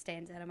because it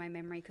stands out of my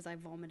memory because I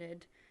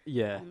vomited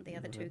on the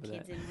other 2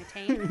 kids in my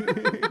team.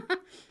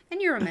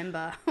 And you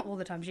remember all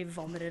the times you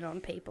vomited on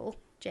people,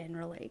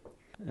 generally.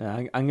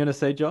 I'm going to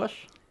say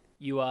Josh.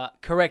 You are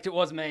correct. It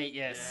was me.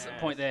 Yes. A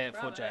point there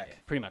for Jack.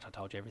 Pretty much I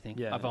told you everything.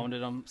 Yeah. I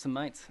vomited on some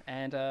mates.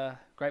 And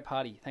great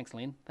party. Thanks,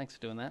 Lynn. Thanks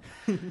for doing that.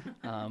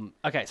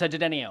 Okay, so to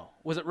Danielle,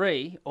 was it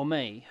Ree or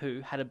me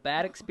who had a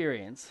bad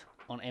experience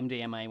on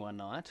MDMA one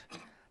night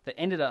that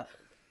ended up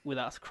with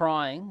us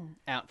crying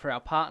out for our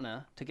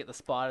partner to get the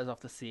spiders off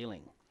the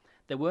ceiling?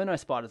 There were no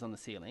spiders on the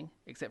ceiling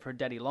except for a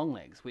daddy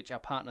longlegs, which our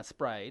partner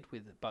sprayed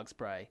with bug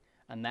spray,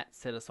 and that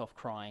set us off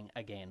crying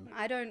again.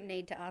 I don't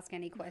need to ask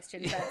any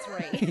questions. That's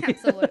Ree.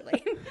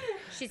 Absolutely.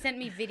 She sent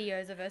me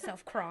videos of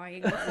herself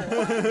crying before.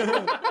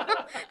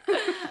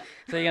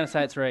 So you're going to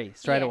say it's Ree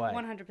straight away?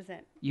 100%.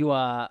 You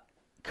are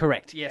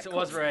correct. Yes, it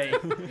was Ree.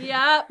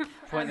 Yep.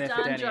 Point there I've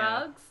for done Danielle.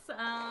 drugs.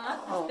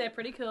 They're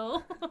pretty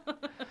cool.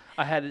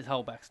 I had this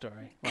whole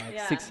backstory. Like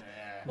Yeah. 6.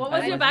 What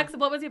was your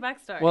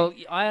backstory? Well,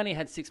 I only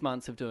had 6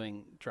 months of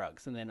doing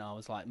drugs, and then I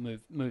was like,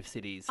 move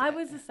cities. I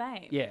was the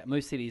same. Yeah,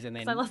 move cities, and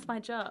then 'Cause I lost my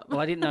job. Well,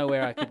 I didn't know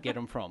where I could get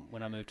them from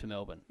when I moved to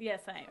Melbourne. Yeah,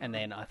 same. And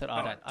then I thought,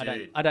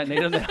 dude. I don't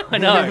need them now. I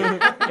know.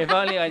 If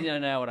only I knew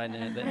now what I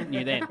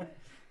knew then.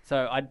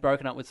 So I'd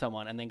broken up with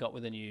someone and then got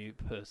with a new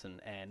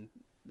person, and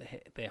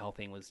their whole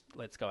thing was,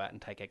 let's go out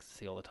and take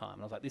ecstasy all the time.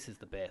 And I was like, this is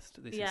the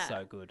best. This is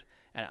so good.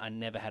 And I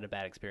never had a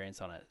bad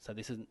experience on it. So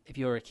this is, if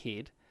you're a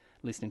kid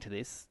listening to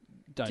this,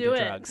 don't do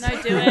drugs. No,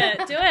 do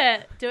it.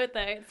 Do it though.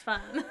 It's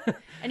fun.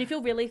 And you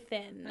feel really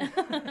thin.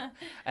 But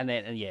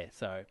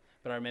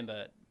I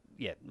remember,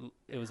 it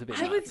was a bit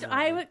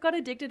I got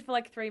addicted for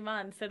like 3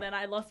 months, and then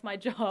I lost my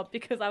job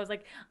because I was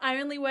like,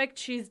 I only work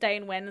Tuesday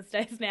and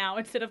Wednesdays now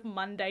instead of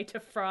Monday to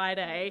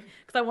Friday,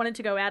 because I wanted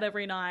to go out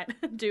every night,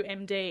 do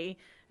MD.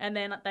 And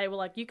then they were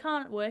like, you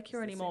can't work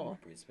here anymore.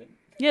 In Brisbane?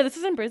 Yeah, this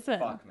is in Brisbane.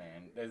 Fuck,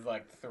 man. There's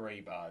like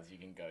 3 bars you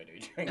can go to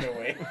during the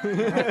week.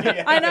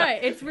 I know,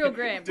 it's real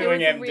grim.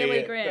 Doing it was MD really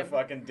at grim. the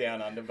fucking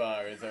Down Under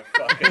bar is a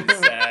fucking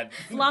sad,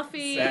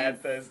 Fluffy.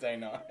 sad Thursday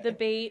night. The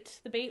beat's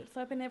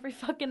open every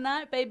fucking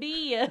night,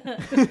 baby.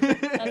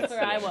 That's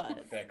where I was.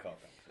 Fair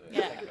cop, actually.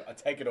 Yeah. I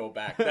take it all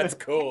back. That's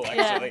cool,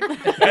 actually.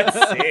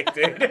 That's sick,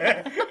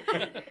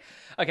 dude.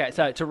 Okay,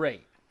 so to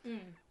read,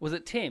 was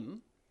it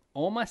Tim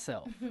or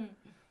myself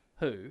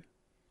who,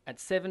 at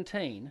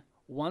 17,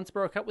 once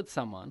broke up with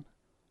someone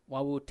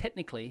while we were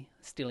technically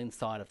still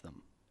inside of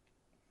them?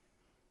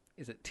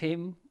 Is it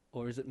Tim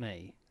or is it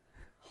me?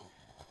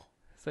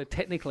 So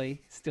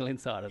technically still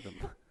inside of them.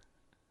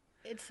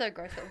 It's so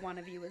gross that one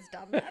of you has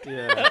done that.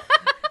 Yeah.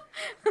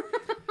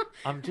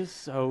 I'm just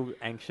so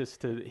anxious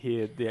to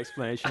hear the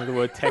explanation of the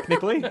word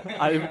technically.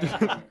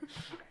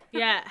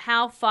 Yeah,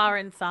 how far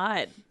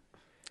inside?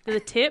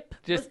 The tip?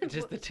 Just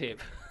the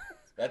tip.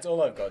 That's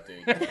all I've got,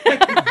 dude.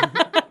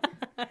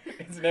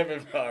 It's never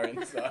far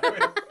inside.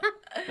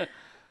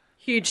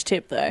 Huge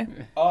tip, though.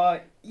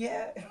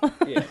 Yeah.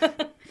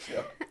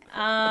 Sure.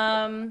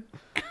 How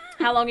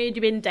long had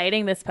you been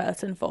dating this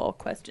person for?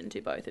 Question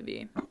to both of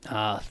you.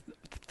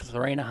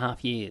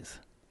 3.5 years.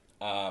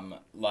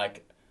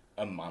 Like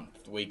a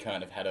month. We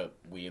kind of had a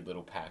weird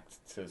little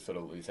pact to sort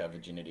of lose our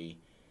virginity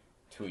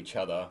to each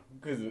other.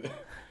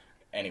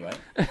 Anyway,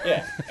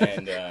 yeah.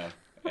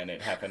 And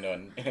it happened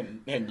on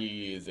New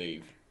Year's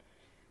Eve.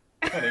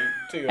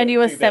 And you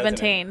were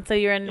 17, so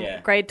you're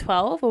in grade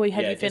 12, or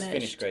had you finished? Yeah, just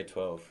finished grade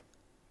 12.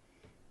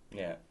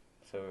 Yeah,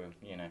 so,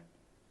 you know.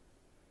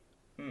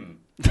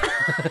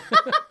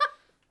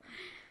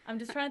 I'm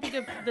just trying to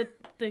think of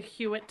the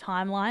Hewitt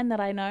timeline that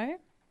I know.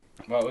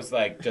 Well, it was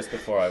like just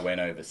before I went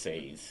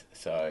overseas,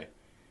 so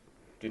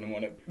didn't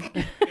want to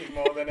be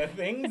more than a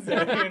thing, so,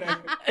 you know.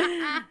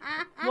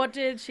 What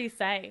did she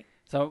say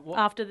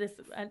after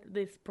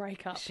this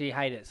breakup? She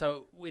hated it.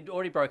 So we'd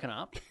already broken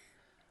up.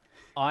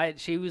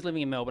 She was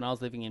living in Melbourne, I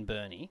was living in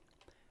Burnie.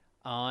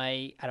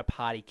 I, at a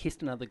party,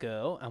 kissed another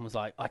girl and was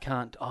like, I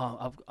can't,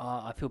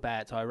 I feel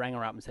bad. So I rang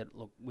her up and said,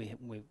 look, we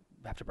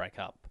have to break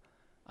up.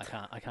 I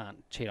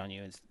can't cheat on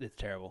you. It's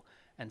terrible.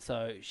 And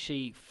so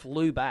she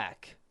flew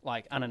back,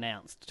 like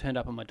unannounced, turned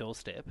up on my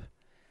doorstep,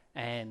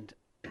 and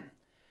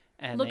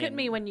Look then, at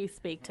me when you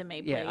speak to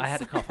me, please. Yeah, I had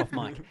to cough off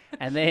mic.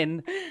 And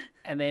then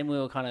we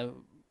were kind of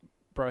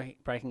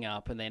breaking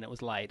up, and then it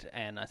was late,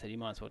 and I said, you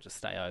might as well just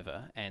stay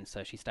over. And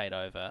so she stayed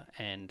over,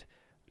 and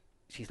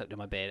she slept in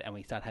my bed, and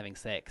we started having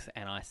sex,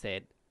 and I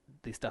said,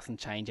 this doesn't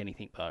change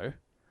anything, though,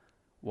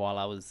 while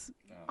I was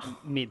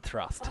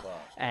mid-thrust.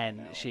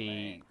 And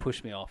she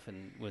pushed me off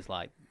and was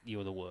like, you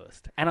were the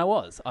worst. And I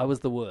was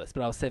the worst,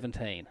 but I was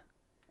 17,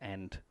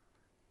 and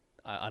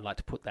I'd like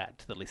to put that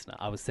to the listener.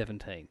 I was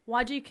 17.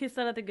 Why'd you kiss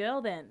that other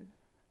girl then?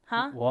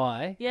 Huh?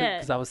 Why? Yeah.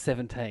 Because I was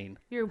 17.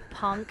 You're a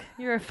punk.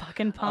 You're a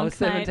fucking punk, I was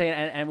 17, mate.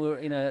 and we were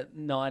in a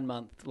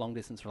 9-month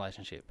long-distance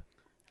relationship.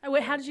 Oh,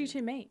 wait, how did you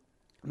two meet?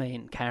 Me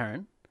and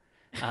Karen.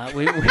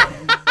 We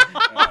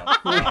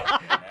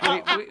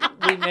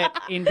met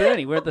in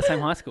Burnie. We're at the same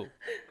high school.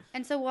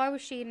 And so why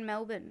was she in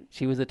Melbourne?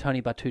 She was a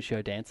Tony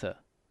Bartuccio dancer.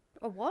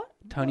 A what?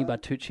 Tony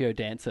Bartuccio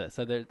dancer.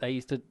 So they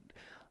used to,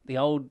 the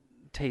old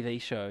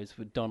TV shows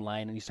with Don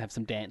Lane, and used to have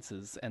some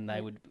dancers, and they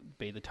would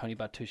be the Tony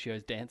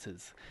Bartuccio's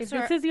dancers. If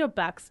this is your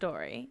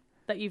backstory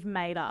that you've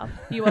made up,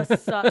 you are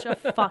such a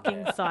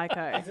fucking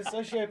psycho. He's a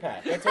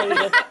sociopath. That's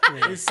why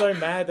he was so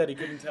mad that he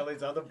couldn't tell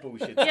his other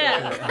bullshit story.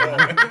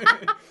 Yeah.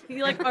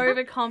 You're like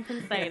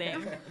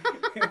overcompensating.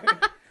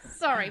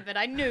 Sorry, but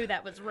I knew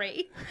that was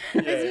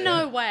There's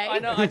no way. I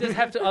know. I just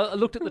have to. I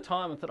looked at the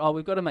time and thought,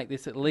 we've got to make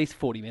this at least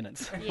 40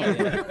 minutes.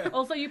 Yeah.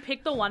 Also, you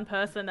picked the one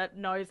person that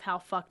knows how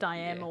fucked I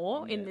am,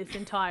 in this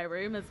entire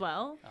room as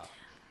well.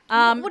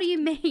 What do you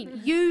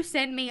mean? You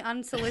sent me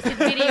unsolicited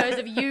videos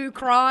of you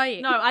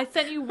crying. No, I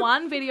sent you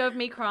one video of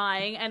me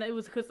crying, and it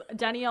was because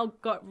Danielle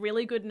got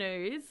really good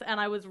news, and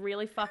I was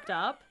really fucked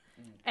up.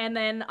 And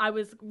then I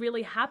was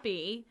really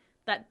happy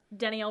that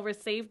Danielle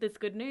received this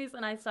good news,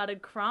 and I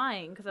started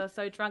crying because I was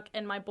so drunk,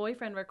 and my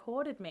boyfriend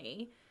recorded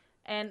me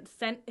and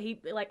sent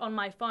on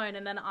my phone,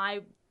 and then I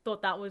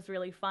thought that was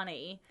really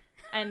funny.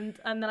 and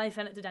then I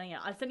sent it to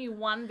Danielle. I sent you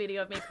one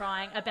video of me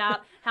crying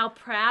about how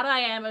proud I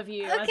am of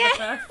you as a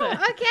person.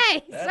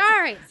 Okay,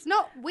 sorry. It's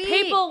not weird.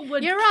 People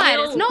would You're right,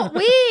 kill- it's not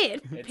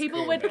weird. It's People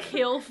cool, would man.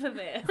 kill for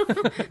this.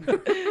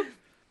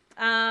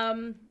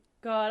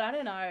 God, I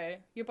don't know.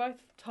 You're both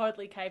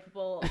totally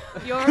capable.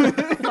 You're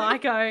a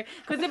psycho.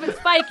 Because if it's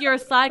fake, you're a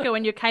psycho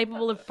and you're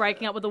capable of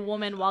breaking up with a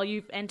woman while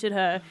you've entered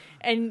her.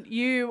 And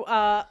you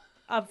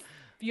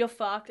you're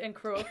fucked and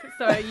crook.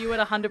 So you would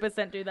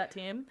 100% do that to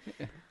him.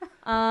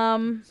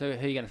 So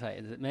who are you going to say?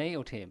 Is it me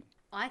or Tim?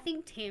 I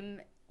think Tim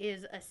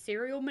is a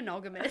serial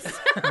monogamist.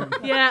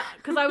 Yeah,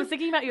 because I was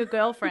thinking about your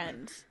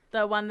girlfriend,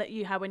 the one that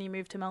you had when you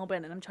moved to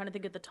Melbourne. And I'm trying to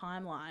think of the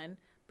timeline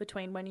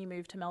between when you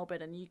moved to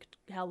Melbourne and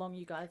how long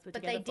you guys were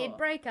But together they did for.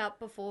 break up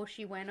before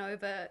she went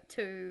over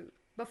to...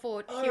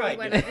 Before All Huey right,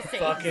 went you overseas.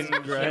 fucking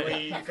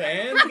Huey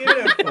fans. Give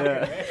it a fucking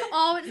man.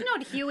 Oh, it's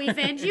not Huey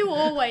fans. You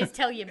always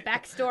tell your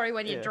backstory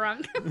when you're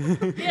drunk.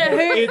 Yeah, who?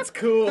 It's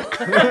cool.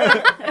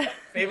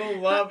 People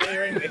love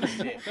hearing this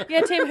shit.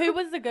 Yeah, Tim, who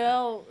was the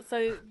girl?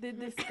 So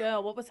this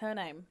girl, what was her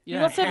name? Yeah,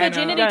 You lost her Hannah. You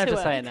virginity don't have to to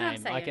her. say a You can't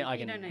name. say I it. can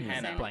You don't know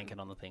who to say. blanket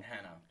on the thing.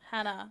 Hannah.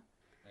 Hannah.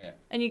 Yeah.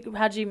 And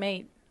how'd you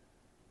meet?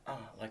 Oh,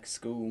 like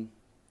school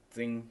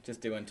thing.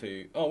 Just went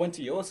to... Oh, went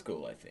to your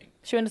school, I think.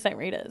 She went to St.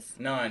 Rita's.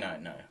 No.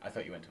 I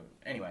thought you went to...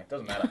 Anyway,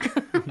 doesn't matter.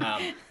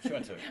 She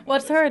went to...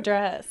 What's her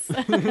address?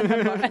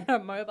 And her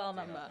mobile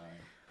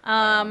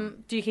number.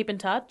 Do you keep in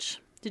touch?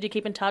 Did you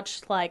keep in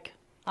touch, like,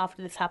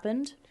 after this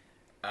happened?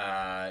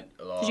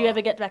 Did you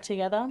ever get back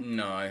together?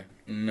 No.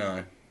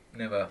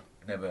 Never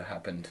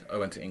happened. I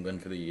went to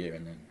England for the year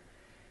and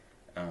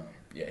then...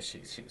 yeah, she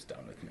was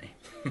done with me.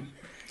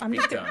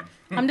 Big time.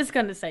 I'm just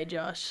going to say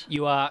Josh.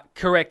 You are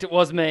correct. It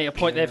was me. A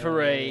point there for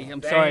Ree.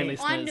 I'm sorry,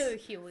 Thanks. I listeners. knew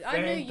Huey. I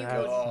knew you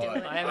wouldn't do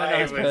it. I am a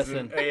nice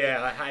person.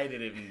 Yeah, I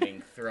hated even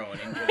being thrown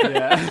into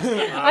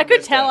it. I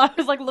could tell. I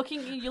was like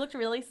looking. You looked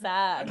really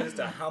sad. I'm just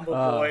a humble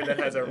boy that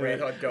has a red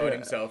hot goat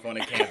himself on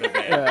a camper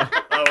van.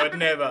 I would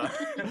never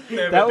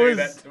That do was-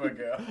 that to a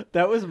girl.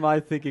 That was my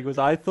thinking. Was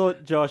I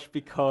thought Josh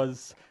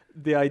because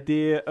the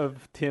idea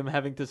of Tim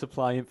having to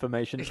supply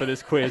information for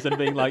this quiz and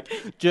being like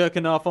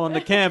jerking off on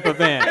the camper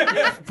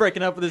van,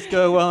 breaking up with this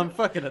girl while I'm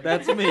fucking it.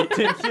 That's me,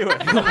 Tim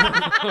Hewitt.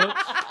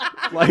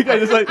 Like I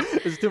just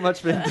it's too much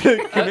for him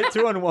to commit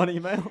to on one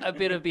email. A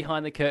bit of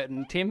behind the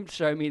curtain. Tim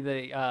showed me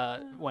the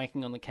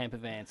wanking on the camper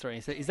van story.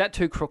 He said, "Is that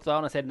too crook though?"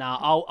 And I said, "Nah,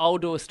 I'll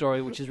do a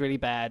story which is really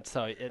bad."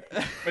 So it.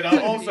 But I'll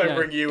also Yeah.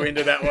 bring you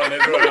into that one as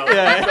well.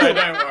 So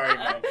don't worry,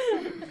 mate.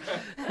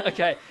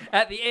 Okay,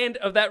 at the end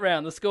of that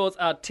round, the scores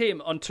are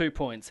Tim on 2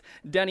 points,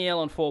 Danielle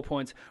on 4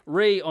 points,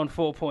 Ree on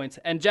 4 points,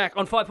 and Jack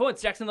on 5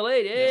 points. Jack's in the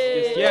lead.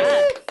 Yay!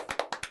 Yes.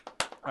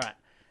 All right,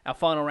 our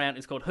final round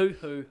is called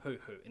Who.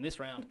 In this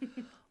round,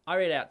 I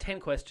read out 10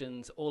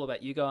 questions all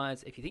about you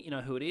guys. If you think you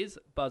know who it is,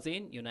 buzz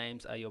in. Your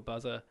names are your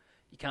buzzer.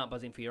 You can't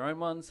buzz in for your own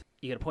ones.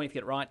 You get a point if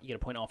you get it right. You get a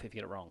point off if you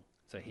get it wrong.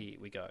 So here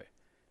we go.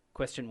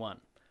 Question 1.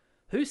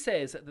 Who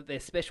says that their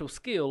special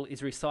skill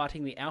is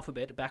reciting the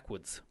alphabet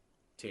backwards?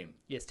 Tim.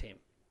 Yes, Tim.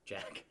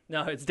 Jack.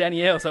 No, it's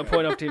Danielle, so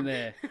point off Tim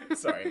there.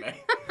 Sorry,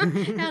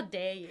 mate. How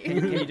dare you?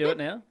 Can you do it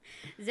now?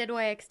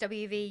 ZYX,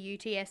 WV,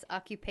 UTS,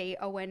 RQP,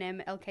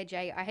 ONM,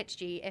 LKJ,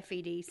 IHG,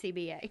 FED,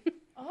 CBA.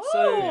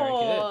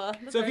 Oh,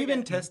 So have you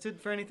been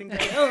tested for anything,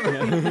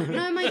 Danielle?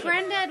 No, my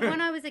granddad, when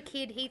I was a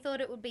kid, he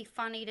thought it would be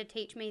funny to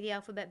teach me the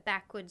alphabet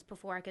backwards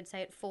before I could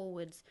say it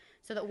forwards.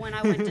 So that when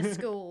I went to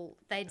school,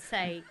 they'd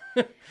say,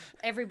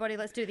 everybody,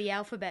 let's do the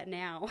alphabet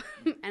now.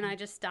 And I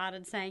just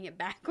started saying it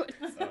backwards.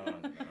 Oh,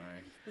 no.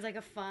 It was like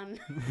a fun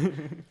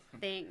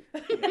thing.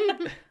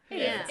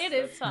 Yeah. It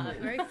is fun.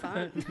 Very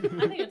fun.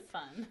 I think it's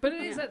fun. But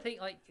it is that thing,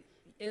 like,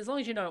 as long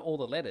as you know all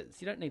the letters,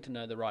 you don't need to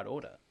know the right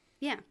order.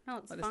 Yeah, no,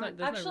 it's Like, fun. there's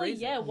no Actually,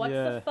 reason. yeah. What's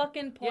Yeah. the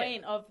fucking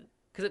point of?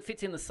 Because it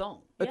fits in the song.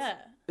 Yeah.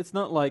 It's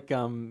not like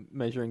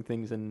measuring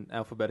things in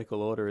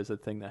alphabetical order is a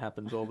thing that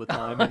happens all the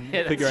time and Yeah,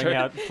 that's figuring true.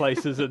 out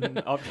places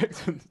and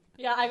objects.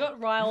 Yeah, I got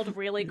riled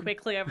really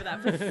quickly over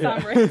that for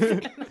some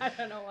reason. I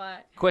don't know why.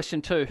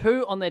 Question 2.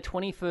 Who on their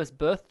 21st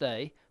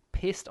birthday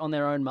pissed on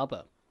their own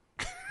mother?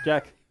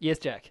 Jack. Yes,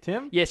 Jack.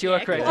 Tim? Yes, you are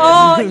correct.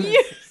 Oh,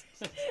 you.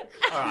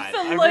 All right,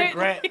 Absolutely. I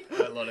regret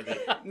a lot of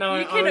it. No,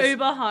 You can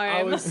Uber home.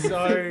 I was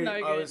so No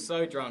I good. was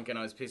so drunk and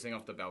I was pissing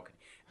off the balcony.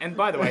 And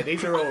by the way,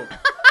 these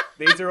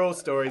are all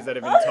stories that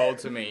have been told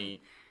to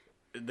me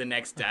the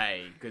next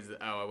day because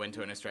I went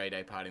to an Australia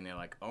Day party and they're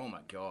like, "Oh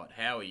my god,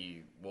 how are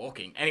you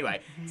walking?"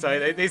 Anyway,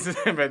 so this is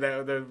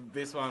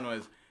this one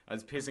was I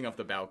was pissing off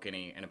the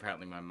balcony and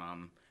apparently my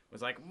mum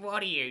was like,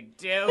 "What are you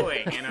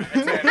doing?" And I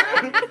turned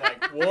around and was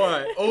like,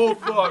 "What? Oh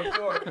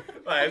fuck!"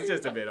 Like, it's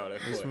just a bit on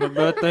it. It's my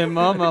birthday,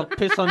 Mum. I'll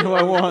piss on who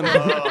I want.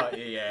 Oh,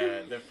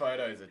 yeah. The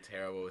photos are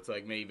terrible. It's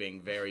like me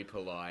being very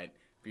polite,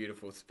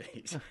 beautiful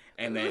speech,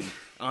 and then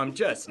I'm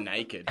just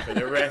naked for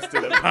the rest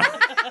of the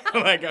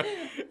party.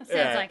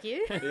 Sounds like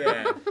you.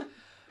 Yeah.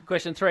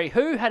 Question 3.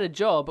 Who had a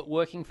job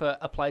working for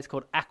a place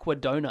called Aqua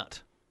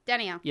Donut?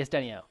 Danielle. Yes,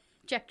 Danielle.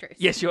 Jack Drews.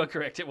 Yes, you are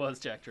correct. It was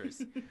Jack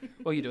Drews.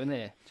 What are you doing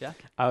there, Jack?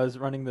 I was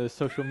running the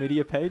social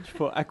media page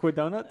for Aqua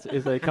Donuts.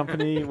 Is a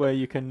company where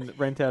you can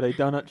rent out a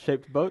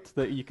donut-shaped boat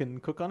that you can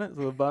cook on it. There's a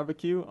little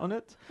barbecue on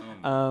it.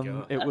 Oh my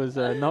God. It was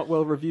not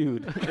well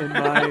reviewed in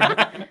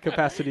my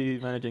capacity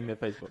managing their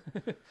Facebook.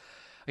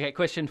 Okay,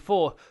 question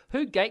 4.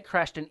 Who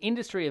gate-crashed an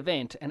industry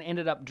event and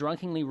ended up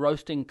drunkenly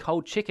roasting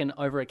cold chicken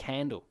over a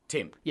candle?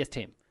 Tim. Yes,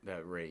 Tim.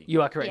 Ree.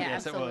 You are correct. Yeah,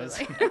 Yes,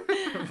 absolutely.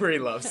 it was. Ree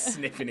loves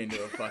sniffing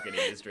into a fucking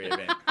industry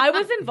event. I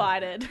was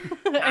invited.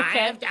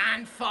 Okay.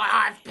 done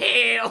 5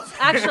 pills.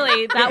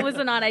 Actually, that was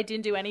the night I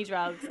didn't do any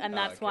drugs, and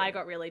that's why I okay.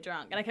 got really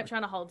drunk. And I kept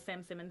trying to hold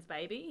Sam Simmons'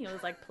 baby. He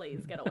was like,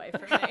 please get away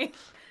from me.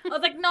 I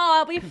was like, no,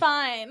 I'll be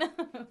fine.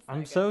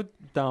 I'm so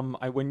dumb.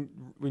 When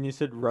you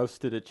said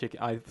roasted a chicken,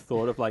 I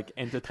thought of like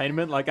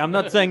entertainment. Like, I'm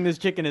not saying this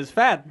chicken is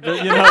fat,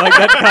 but you know, like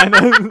that kind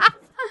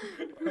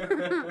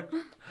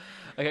of.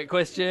 Okay,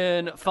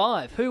 question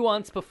 5. Who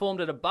once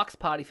performed at a Bucks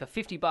party for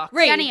 $50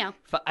 Ree. Danielle.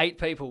 for 8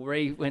 people?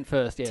 Ree went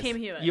first, yes. Tim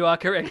Hewitt. You are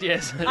correct,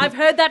 yes. I've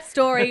heard that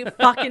story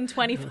fucking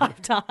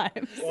 25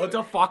 times. Oh, it's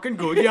a fucking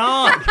good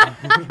yarn.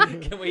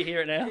 Can we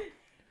hear it now?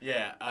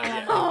 Yeah.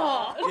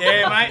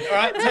 Yeah, mate. All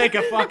right, take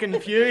a fucking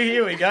few.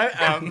 Here we go.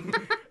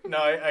 No,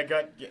 I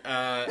got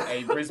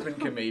a Brisbane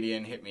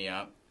comedian hit me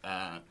up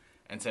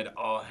and said,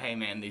 "Oh, hey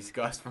man, these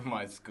guys from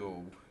my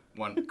school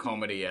want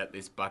comedy at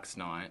this Bucks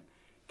night.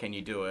 Can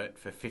you do it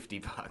for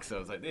 $50?" I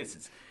was like, "This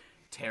is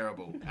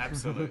terrible,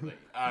 absolutely."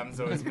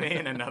 So it was me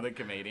and another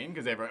comedian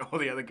because all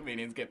the other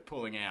comedians kept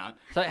pulling out.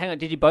 So hang on,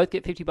 did you both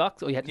get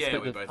 $50 or you had to Yeah,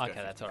 split we the... both got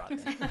Okay, that's 50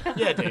 all right.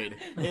 Yeah, dude.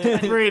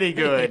 It's pretty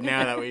good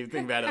now that we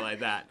think about it like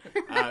that.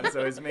 So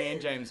it was me and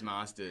James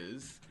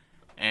Masters,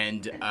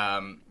 and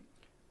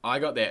I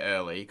got there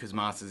early because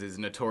Masters is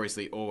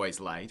notoriously always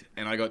late,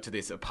 and I got to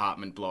this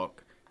apartment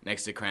block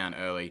next to Crown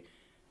early,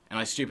 and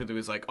I stupidly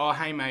was like, "Oh,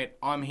 hey, mate,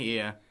 I'm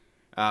here,"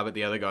 but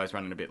the other guy's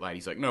running a bit late.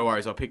 He's like, "No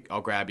worries,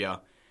 I'll grab you,"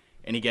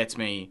 and he gets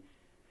me.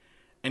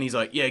 And he's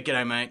like, "Yeah,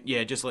 g'day, mate.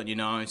 Yeah, just letting you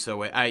know. So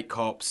we're 8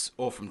 cops,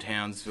 all from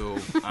Townsville.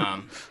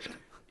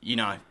 You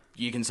know,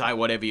 you can say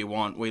whatever you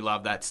want. We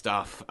love that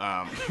stuff."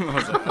 I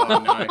was like, "Oh,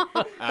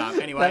 no."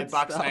 Anyway,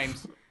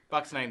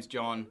 Buck's name's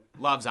John.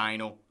 Loves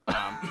anal.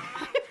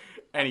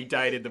 And he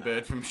dated the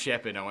bird from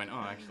Shepherd. I went,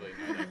 "Oh, actually,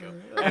 no, that girl."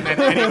 And then,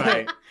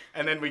 anyway,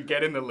 and then we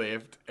get in the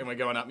lift, and we're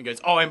going up, and he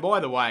goes, "Oh, and by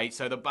the way,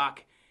 so the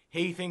Buck,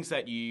 he thinks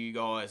that you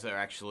guys are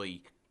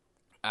actually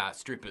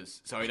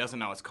strippers. So he doesn't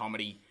know it's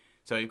comedy.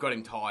 So we've got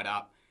him tied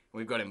up,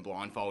 we've got him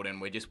blindfolded,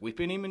 and we're just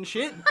whipping him and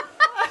shit."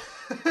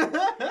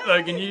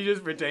 Like, can you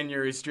just pretend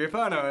you're a stripper?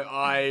 And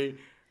I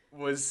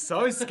was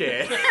so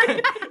scared.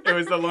 It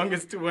was the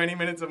longest 20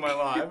 minutes of my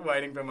life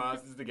waiting for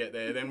Masters to get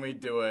there. Then we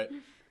do it,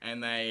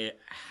 and they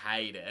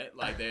hate it.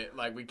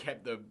 Like we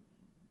kept the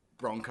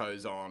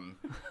Broncos on,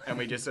 and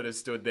we just sort of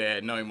stood there,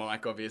 no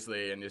mic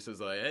obviously, and just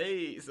was like,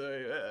 "Hey,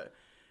 so..."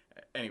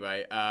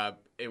 Anyway,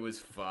 it was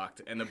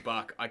fucked. And the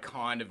Buck, I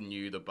kind of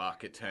knew the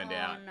Buck, it turned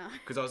out. No.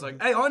 Because I was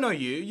like, "Hey, I know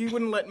you. You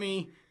wouldn't let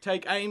me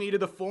take Amy to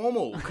the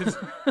formal because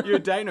you're a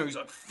Dano." He's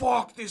like,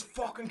 "Fuck this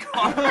fucking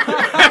guy."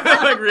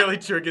 Like, really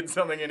triggered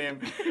something in him.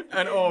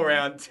 An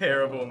all-round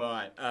terrible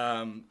night.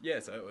 Yeah,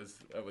 so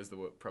it was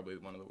probably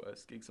one of the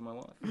worst gigs of my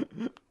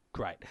life.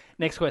 Great.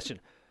 Next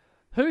question.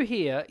 Who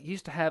here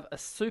used to have a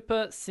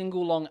super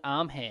single long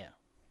arm hair?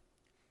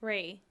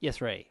 Ree.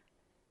 Yes, Ree.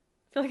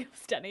 I feel like it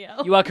was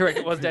Danielle. You are correct.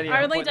 It was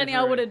Danielle. Only Point to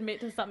Danielle Ree. would admit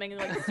to something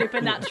like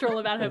supernatural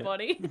about her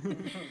body.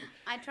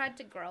 I tried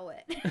to grow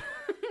it.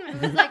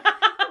 It was like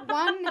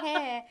one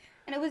hair,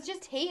 and it was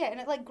just here, and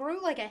it like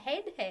grew like a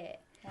head hair.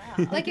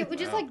 Wow. Like it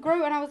just like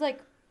grew, and I was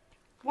like,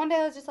 one day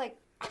I was just like,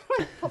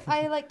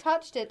 I like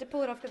touched it to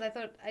pull it off because I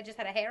thought I just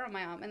had a hair on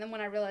my arm, and then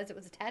when I realized it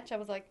was attached, I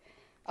was like,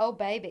 "Oh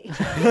baby."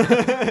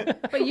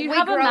 But you We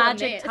have a grow a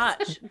magic mess.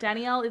 touch.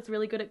 Danielle is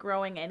really good at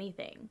growing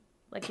anything.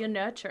 Like you're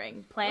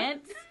nurturing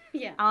plants,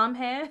 Yeah. arm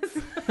hairs,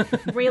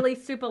 really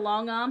super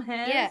long arm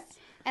hairs. Yeah.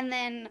 And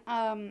then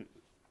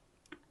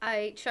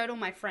I showed all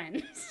my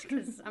friends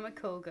because I'm a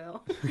cool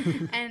girl.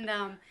 And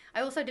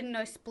I also didn't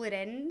know split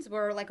ends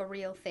were like a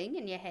real thing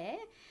in your hair.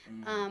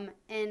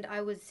 And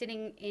I was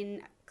sitting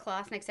in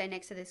class next day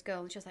next to this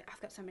girl, and she was like, "I've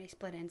got so many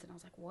split ends." And I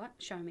was like, "What?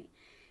 Show me."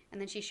 And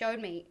then she showed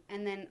me,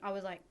 and then I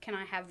was like, "Can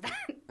I have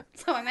that?"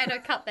 So I made her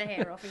cut the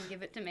hair off and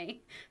give it to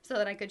me so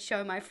that I could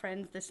show my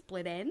friends the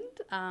split end.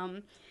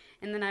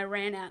 And then I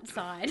ran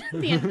outside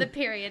at the end of the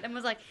period and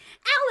was like,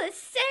 "Alice,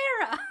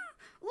 Sarah,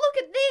 look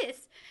at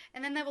this."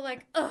 And then they were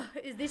like, "Ugh,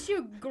 is this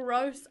your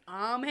gross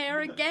arm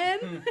hair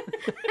again?"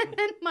 And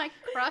then my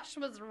crush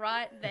was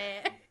right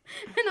there.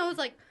 And I was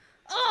like,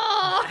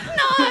 "Oh,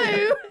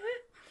 no!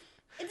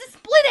 It's a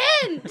split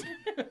end!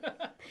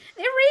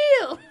 They're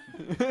real!"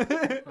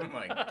 Oh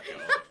my God.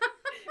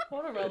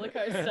 What a roller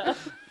coaster.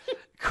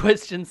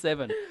 Question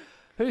 7.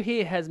 Who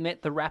here has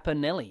met the rapper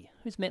Nelly?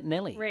 Who's met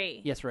Nelly?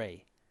 Ree. Yes,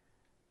 Ree.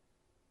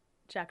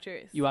 Jack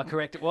Drews. You are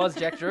correct. It was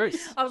Jack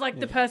Drews. I was like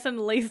the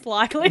person least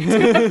likely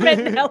to have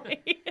met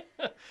Nelly.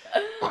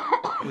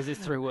 Was this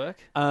through work?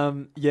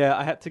 Yeah,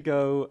 I had to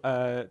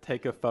go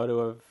take a photo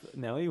of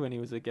Nelly when he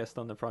was a guest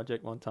on the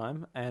project one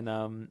time,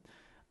 and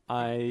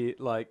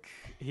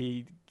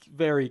he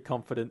very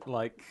confident,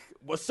 like,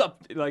 what's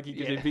up? Like, he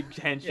gives me a big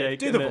handshake.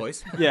 Do the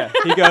voice. Yeah,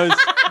 he goes,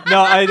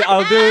 no,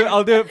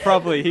 I'll do it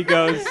properly. He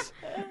goes,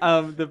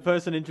 the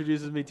person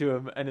introduces me to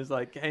him and is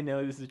like, hey,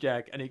 Nelly, this is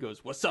Jack. And he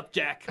goes, what's up,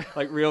 Jack?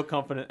 Like, real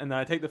confident. And then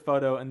I take the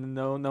photo and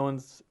no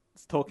one's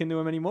talking to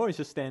him anymore. He's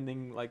just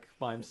standing, like,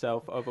 by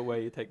himself over where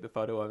you take the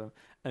photo of him.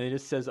 And he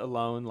just says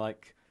alone,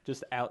 like,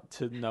 just out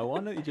to no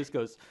one. He just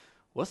goes,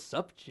 what's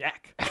up,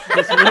 Jack?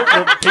 Just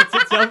repeats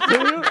itself to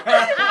you.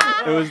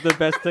 It was the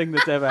best thing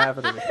that's ever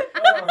happened to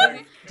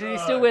me. Do you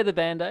still wear the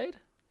Band-Aid?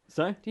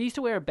 Sorry? Do you used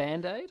to wear a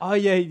Band-Aid? Oh,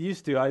 yeah, he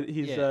used to.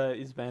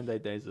 His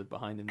Band-Aid days are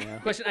behind him now.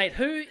 Question 8.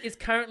 Who is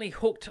currently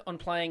hooked on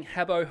playing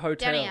Habbo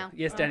Hotel? Danielle.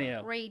 Yes,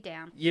 Danielle. Read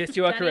down. Yes,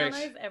 you are Danielle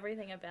correct. knows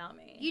everything about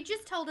me. You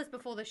just told us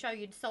before the show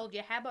you'd sold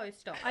your Habbo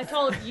stock. I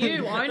told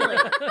you only.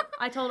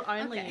 I told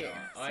only Okay. you.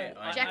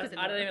 Jack was in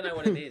I don't there. even know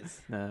what it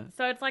is. No.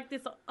 So it's like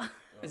this.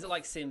 Is it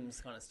like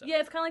Sims kind of stuff? Yeah,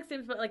 it's kind of like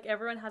Sims, but like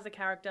everyone has a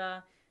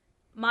character.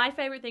 My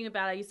favorite thing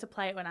about it, I used to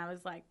play it when I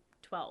was like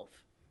 12,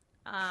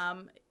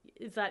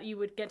 is that you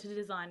would get to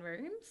design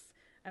rooms.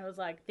 And it was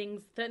like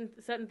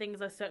certain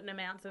things are certain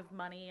amounts of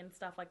money and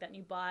stuff like that. And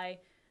you buy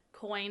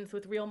coins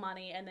with real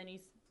money, and then you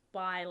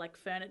buy like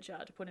furniture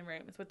to put in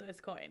rooms with those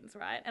coins,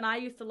 right? And I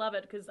used to love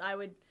it because I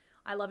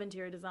love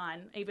interior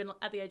design, even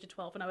at the age of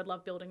 12, and I would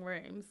love building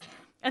rooms.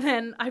 And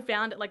then I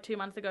found it like 2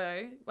 months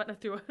ago,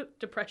 went through a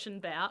depression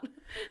bout,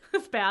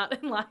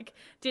 and like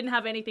didn't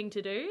have anything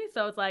to do.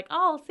 So I was like,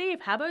 oh, I'll see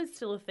if Habbo's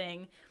still a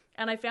thing.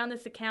 And I found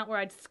this account where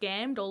I'd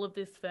scammed all of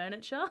this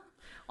furniture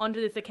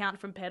onto this account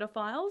from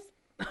pedophiles.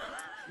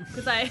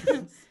 Because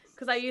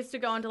I used to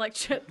go into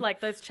like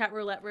those chat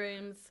roulette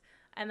rooms,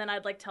 and then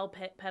I'd like tell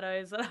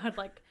pedos that I'd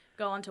like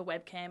go onto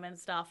webcam and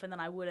stuff, and then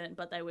I wouldn't,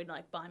 but they would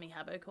like buy me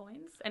Habbo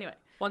coins. Anyway,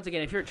 Once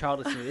again, if you're a child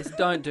listening to this,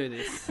 don't do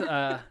this.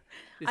 I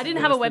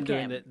didn't have a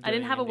webcam. I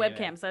didn't have a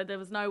webcam, so there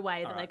was no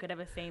way that they could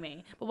ever see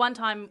me. But one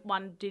time,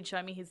 one did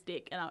show me his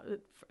dick, and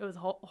it was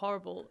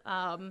horrible.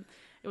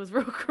 It was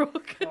real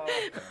crook.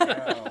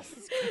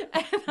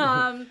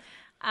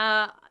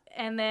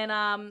 And then,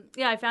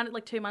 I found it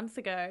like 2 months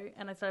ago,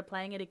 and I started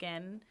playing it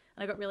again,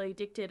 and I got really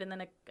addicted. And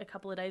then a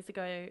couple of days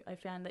ago, I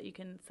found that you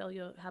can sell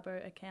your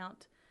Habbo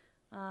account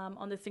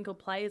on the single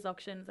players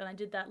auctions, and I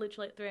did that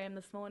literally at 3 a.m.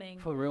 this morning.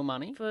 For real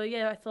money?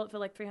 I sold it for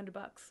like $300.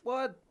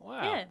 What?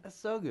 Wow. Yeah. That's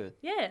so good.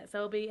 Yeah, so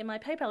it'll be in my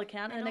PayPal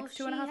account in the next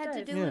 2.5 days. All she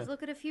had to do was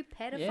look at a few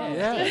pedophiles'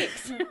 Yeah.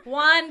 dicks.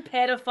 One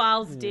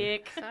pedophile's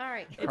dick.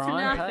 Sorry. It's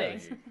Crime nothing.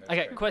 pays.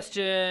 Okay,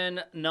 question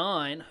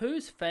 9.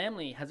 Whose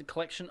family has a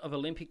collection of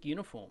Olympic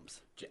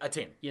uniforms?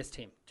 Tim. Yes,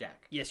 Tim.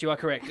 Jack. Yes, you are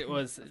correct. It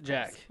was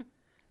Jack.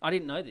 I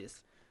didn't know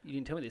this. You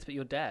didn't tell me this, but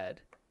your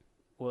dad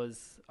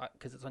was,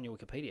 because it's on your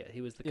Wikipedia, he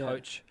was the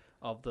coach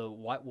of the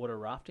whitewater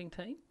rafting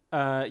team.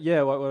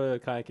 Whitewater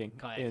kayaking.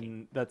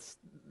 Kayaking. That's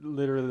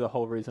literally the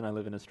whole reason I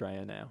live in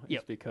Australia now.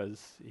 Yep. Is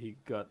because he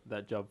got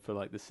that job for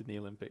like the Sydney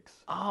Olympics.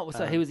 Oh,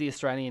 so he was the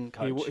Australian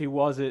coach. He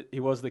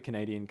was the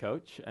Canadian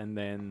coach, and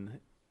then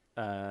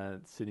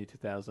Sydney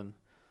 2000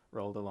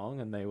 rolled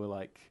along, and they were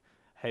like,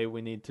 "Hey,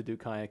 we need to do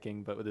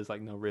kayaking, but there's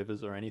like no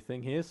rivers or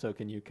anything here, so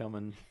can you come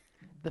and?"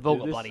 They've all do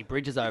got this?" bloody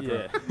bridges over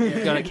it. Yeah.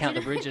 You've got to count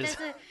the bridges.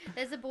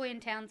 There's a boy in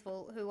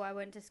Townsville who I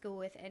went to school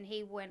with, and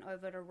he went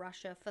over to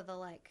Russia for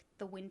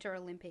the Winter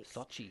Olympics.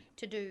 Sochi.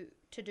 To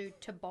do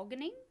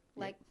tobogganing,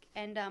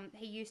 and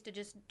he used to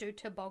just do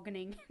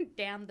tobogganing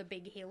down the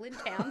big hill in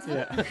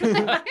Townsville,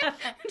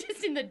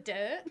 just in the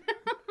dirt.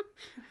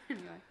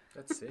 Anyway,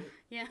 That's it.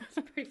 yeah,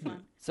 it's pretty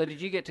fun. So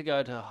did you get to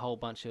go to a whole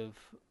bunch of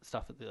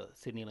stuff at the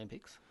Sydney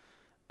Olympics?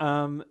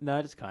 No,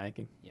 just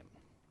kayaking. Yep.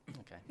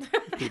 Okay.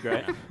 Pretty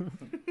great.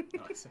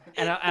 Nice.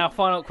 And our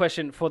final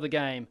question for the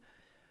game.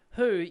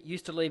 Who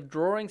used to leave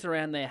drawings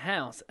around their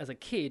house as a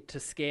kid to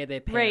scare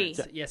their parents?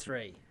 Ree. Yes,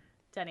 Ree.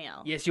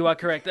 Danielle. Yes, you are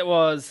correct. That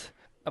was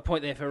a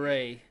point there for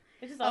Ree.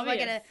 Which is Oh, am I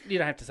obvious. gonna? You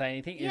don't have to say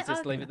anything. You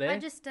just leave it there. I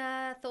just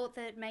thought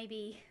that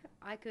maybe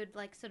I could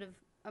like sort of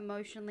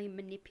emotionally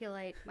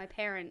manipulate my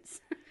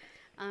parents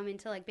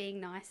into like being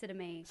nicer to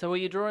me. So were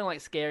you drawing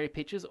like scary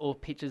pictures or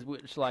pictures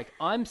which like,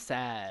 I'm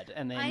sad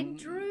and then... I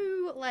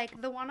drew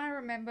like the one I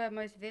remember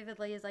most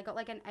vividly is I got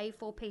like an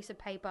A4 piece of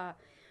paper,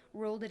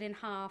 ruled it in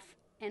half,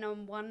 and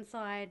on one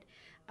side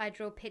I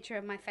drew a picture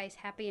of my face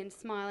happy and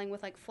smiling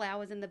with like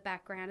flowers in the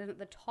background, and at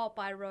the top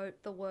I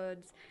wrote the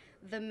words,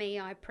 "The me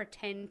I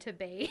pretend to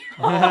be."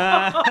 And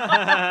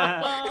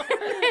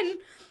then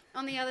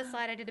on the other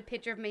side I did a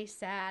picture of me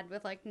sad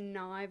with like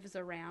knives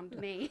around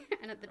me,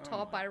 and at the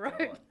top I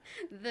wrote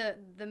the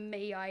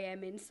me I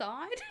am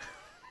inside.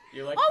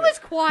 You're like I was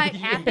quite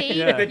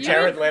happy. the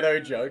Jared Leto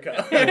Joker.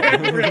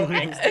 Real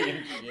angsty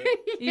and shit.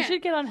 You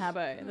should get on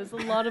Habbo. There's a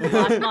lot of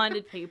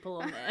like-minded people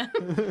on there. I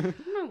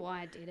don't know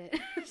why I did it.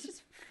 It's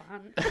just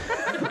fun.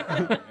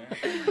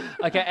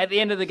 Okay, at the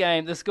end of the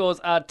game, the scores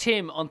are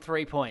Tim on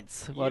 3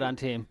 points. Well done,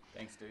 Tim.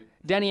 Thanks, dude.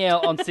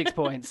 Danielle on 6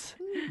 points.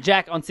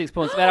 Jack on 6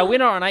 points. But our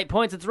winner on 8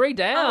 points, it's Ree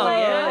down. Oh,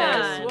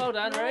 yes. Well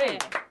done, Ree.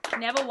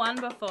 Never won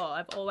before.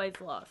 I've always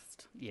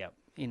lost. Yep,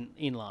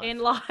 in life. In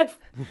life.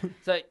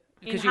 So, In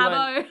because you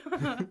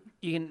Habbo.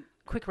 can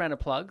quick round of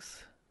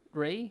plugs.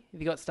 Ree?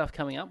 Have you got stuff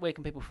coming up? Where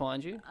can people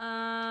find you?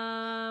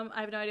 I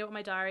have no idea what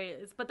my diary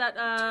is, but that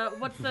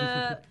what's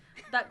the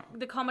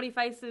the Comedy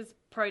Faces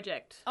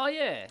project? Oh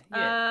yeah.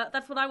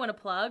 That's what I want to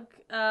plug.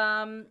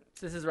 So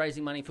this is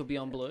raising money for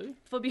Beyond Blue.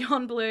 For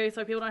Beyond Blue,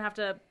 so people don't have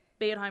to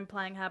be at home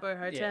playing Habbo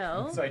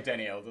Hotel. Yeah. So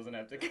Danielle doesn't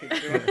have to keep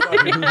doing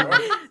fucking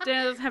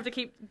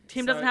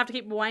Tim doesn't have to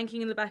keep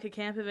wanking in the back of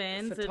camper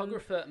vans.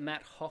 Photographer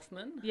Matt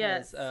Hoffman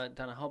has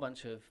done a whole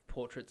bunch of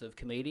portraits of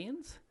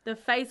comedians. The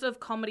Face of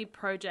Comedy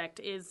Project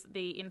is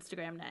the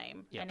Instagram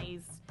name, and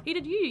he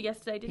did you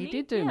yesterday, didn't he? He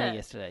did do me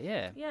yesterday,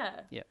 yeah.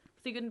 Yeah. Yep.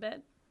 Was he good in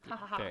bed?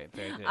 Very,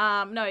 very good.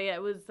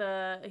 It was.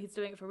 He's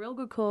doing it for a real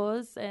good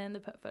cause, and the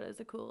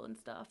photos are cool and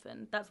stuff.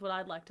 And that's what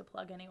I'd like to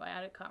plug anyway.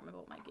 I can't remember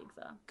what my gigs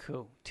are.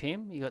 Cool.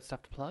 Tim, you got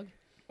stuff to plug?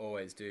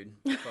 Always, dude.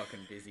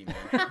 Fucking busy, man.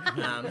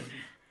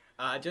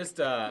 I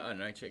don't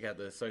know, check out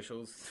the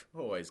socials.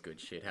 Always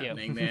good shit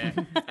happening there.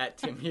 At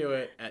Tim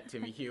Hewitt, at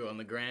Timmy Hugh on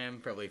the gram.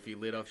 Probably a few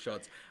lit off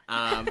shots.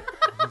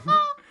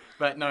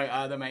 But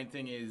no, the main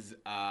thing is,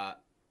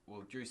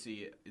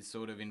 Juicy is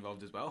sort of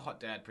involved as well. Hot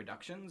Dad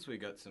Productions. We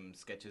got some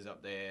sketches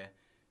up there,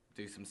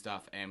 do some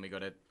stuff, and we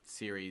got a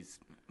series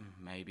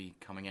maybe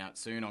coming out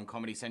soon on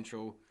Comedy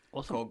Central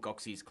called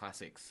Goxie's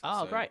Classics.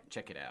 Oh, so great.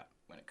 Check it out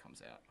when it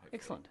comes out. Hopefully.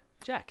 Excellent.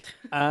 Jack?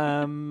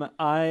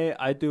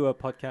 I do a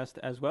podcast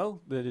as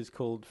well that is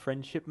called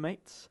Friendship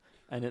Mates,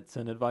 and it's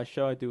an advice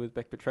show I do with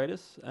Beck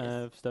Petratus.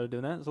 I've started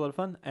doing that. It's a lot of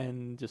fun.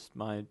 And just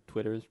my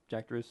Twitter is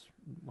Jack Drews.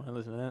 Want to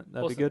listen to that?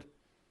 That'd be good.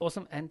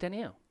 Awesome. And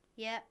Danielle?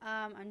 Yeah,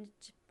 I'm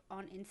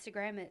on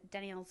Instagram at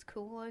Danielle's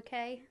Cool,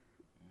 okay?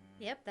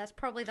 Yep, that's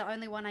probably the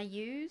only one I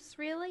use,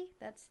 really.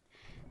 That's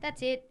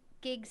it.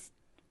 Gigs,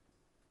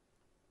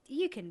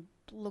 you can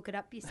look it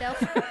up yourself.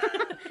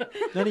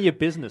 None of your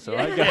business, all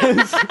right,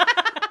 guys?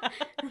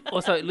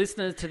 Also,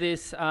 listeners to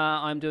this,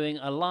 I'm doing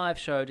a live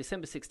show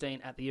December 16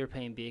 at the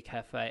European Beer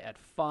Cafe at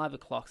 5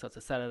 o'clock, so it's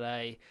a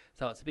Saturday.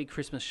 So it's a big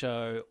Christmas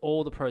show.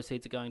 All the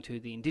proceeds are going to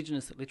the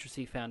Indigenous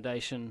Literacy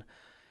Foundation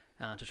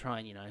to try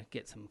and,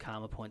 get some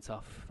karma points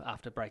off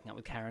after breaking up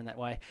with Karen that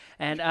way.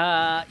 And,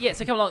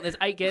 so come along. There's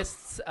 8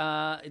 guests.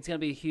 It's going to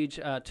be a huge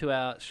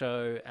 2-hour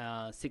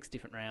show, 6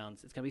 different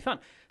rounds. It's going to be fun.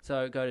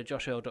 So go to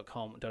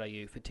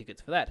joshearl.com.au for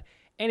tickets for that.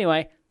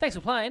 Anyway, thanks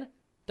for playing.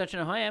 Don't you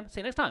know who I am? See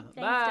you next time. Thanks,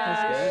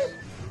 Bye.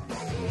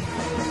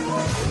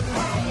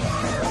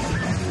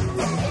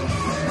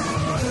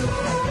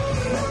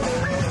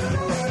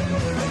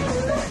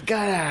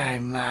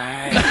 G'day,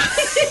 mate.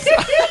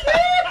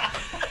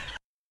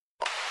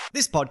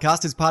 This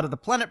podcast is part of the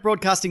Planet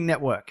Broadcasting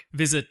Network.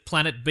 Visit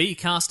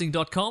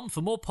planetbcasting.com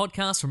for more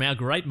podcasts from our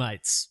great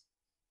mates.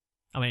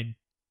 I mean,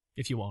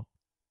 if you want.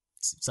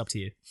 It's up to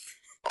you.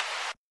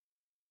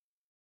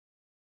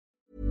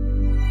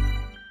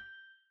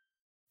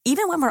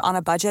 Even when we're on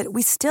a budget,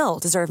 we still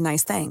deserve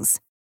nice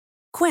things.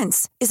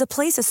 Quince is a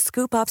place to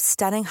scoop up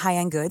stunning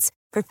high-end goods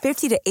for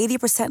 50 to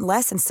 80%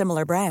 less than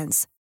similar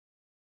brands.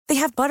 They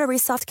have buttery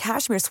soft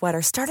cashmere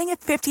sweaters starting at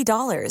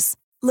 $50,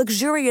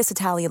 luxurious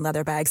Italian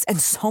leather bags,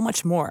 and so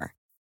much more.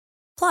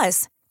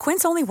 Plus,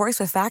 Quince only works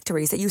with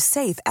factories that use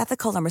safe,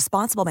 ethical, and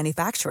responsible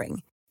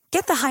manufacturing.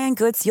 Get the high-end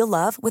goods you'll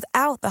love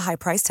without the high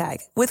price tag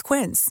with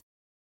Quince.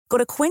 Go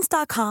to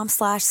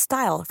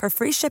quince.com/style for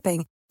free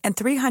shipping and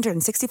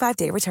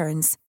 365-day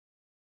returns.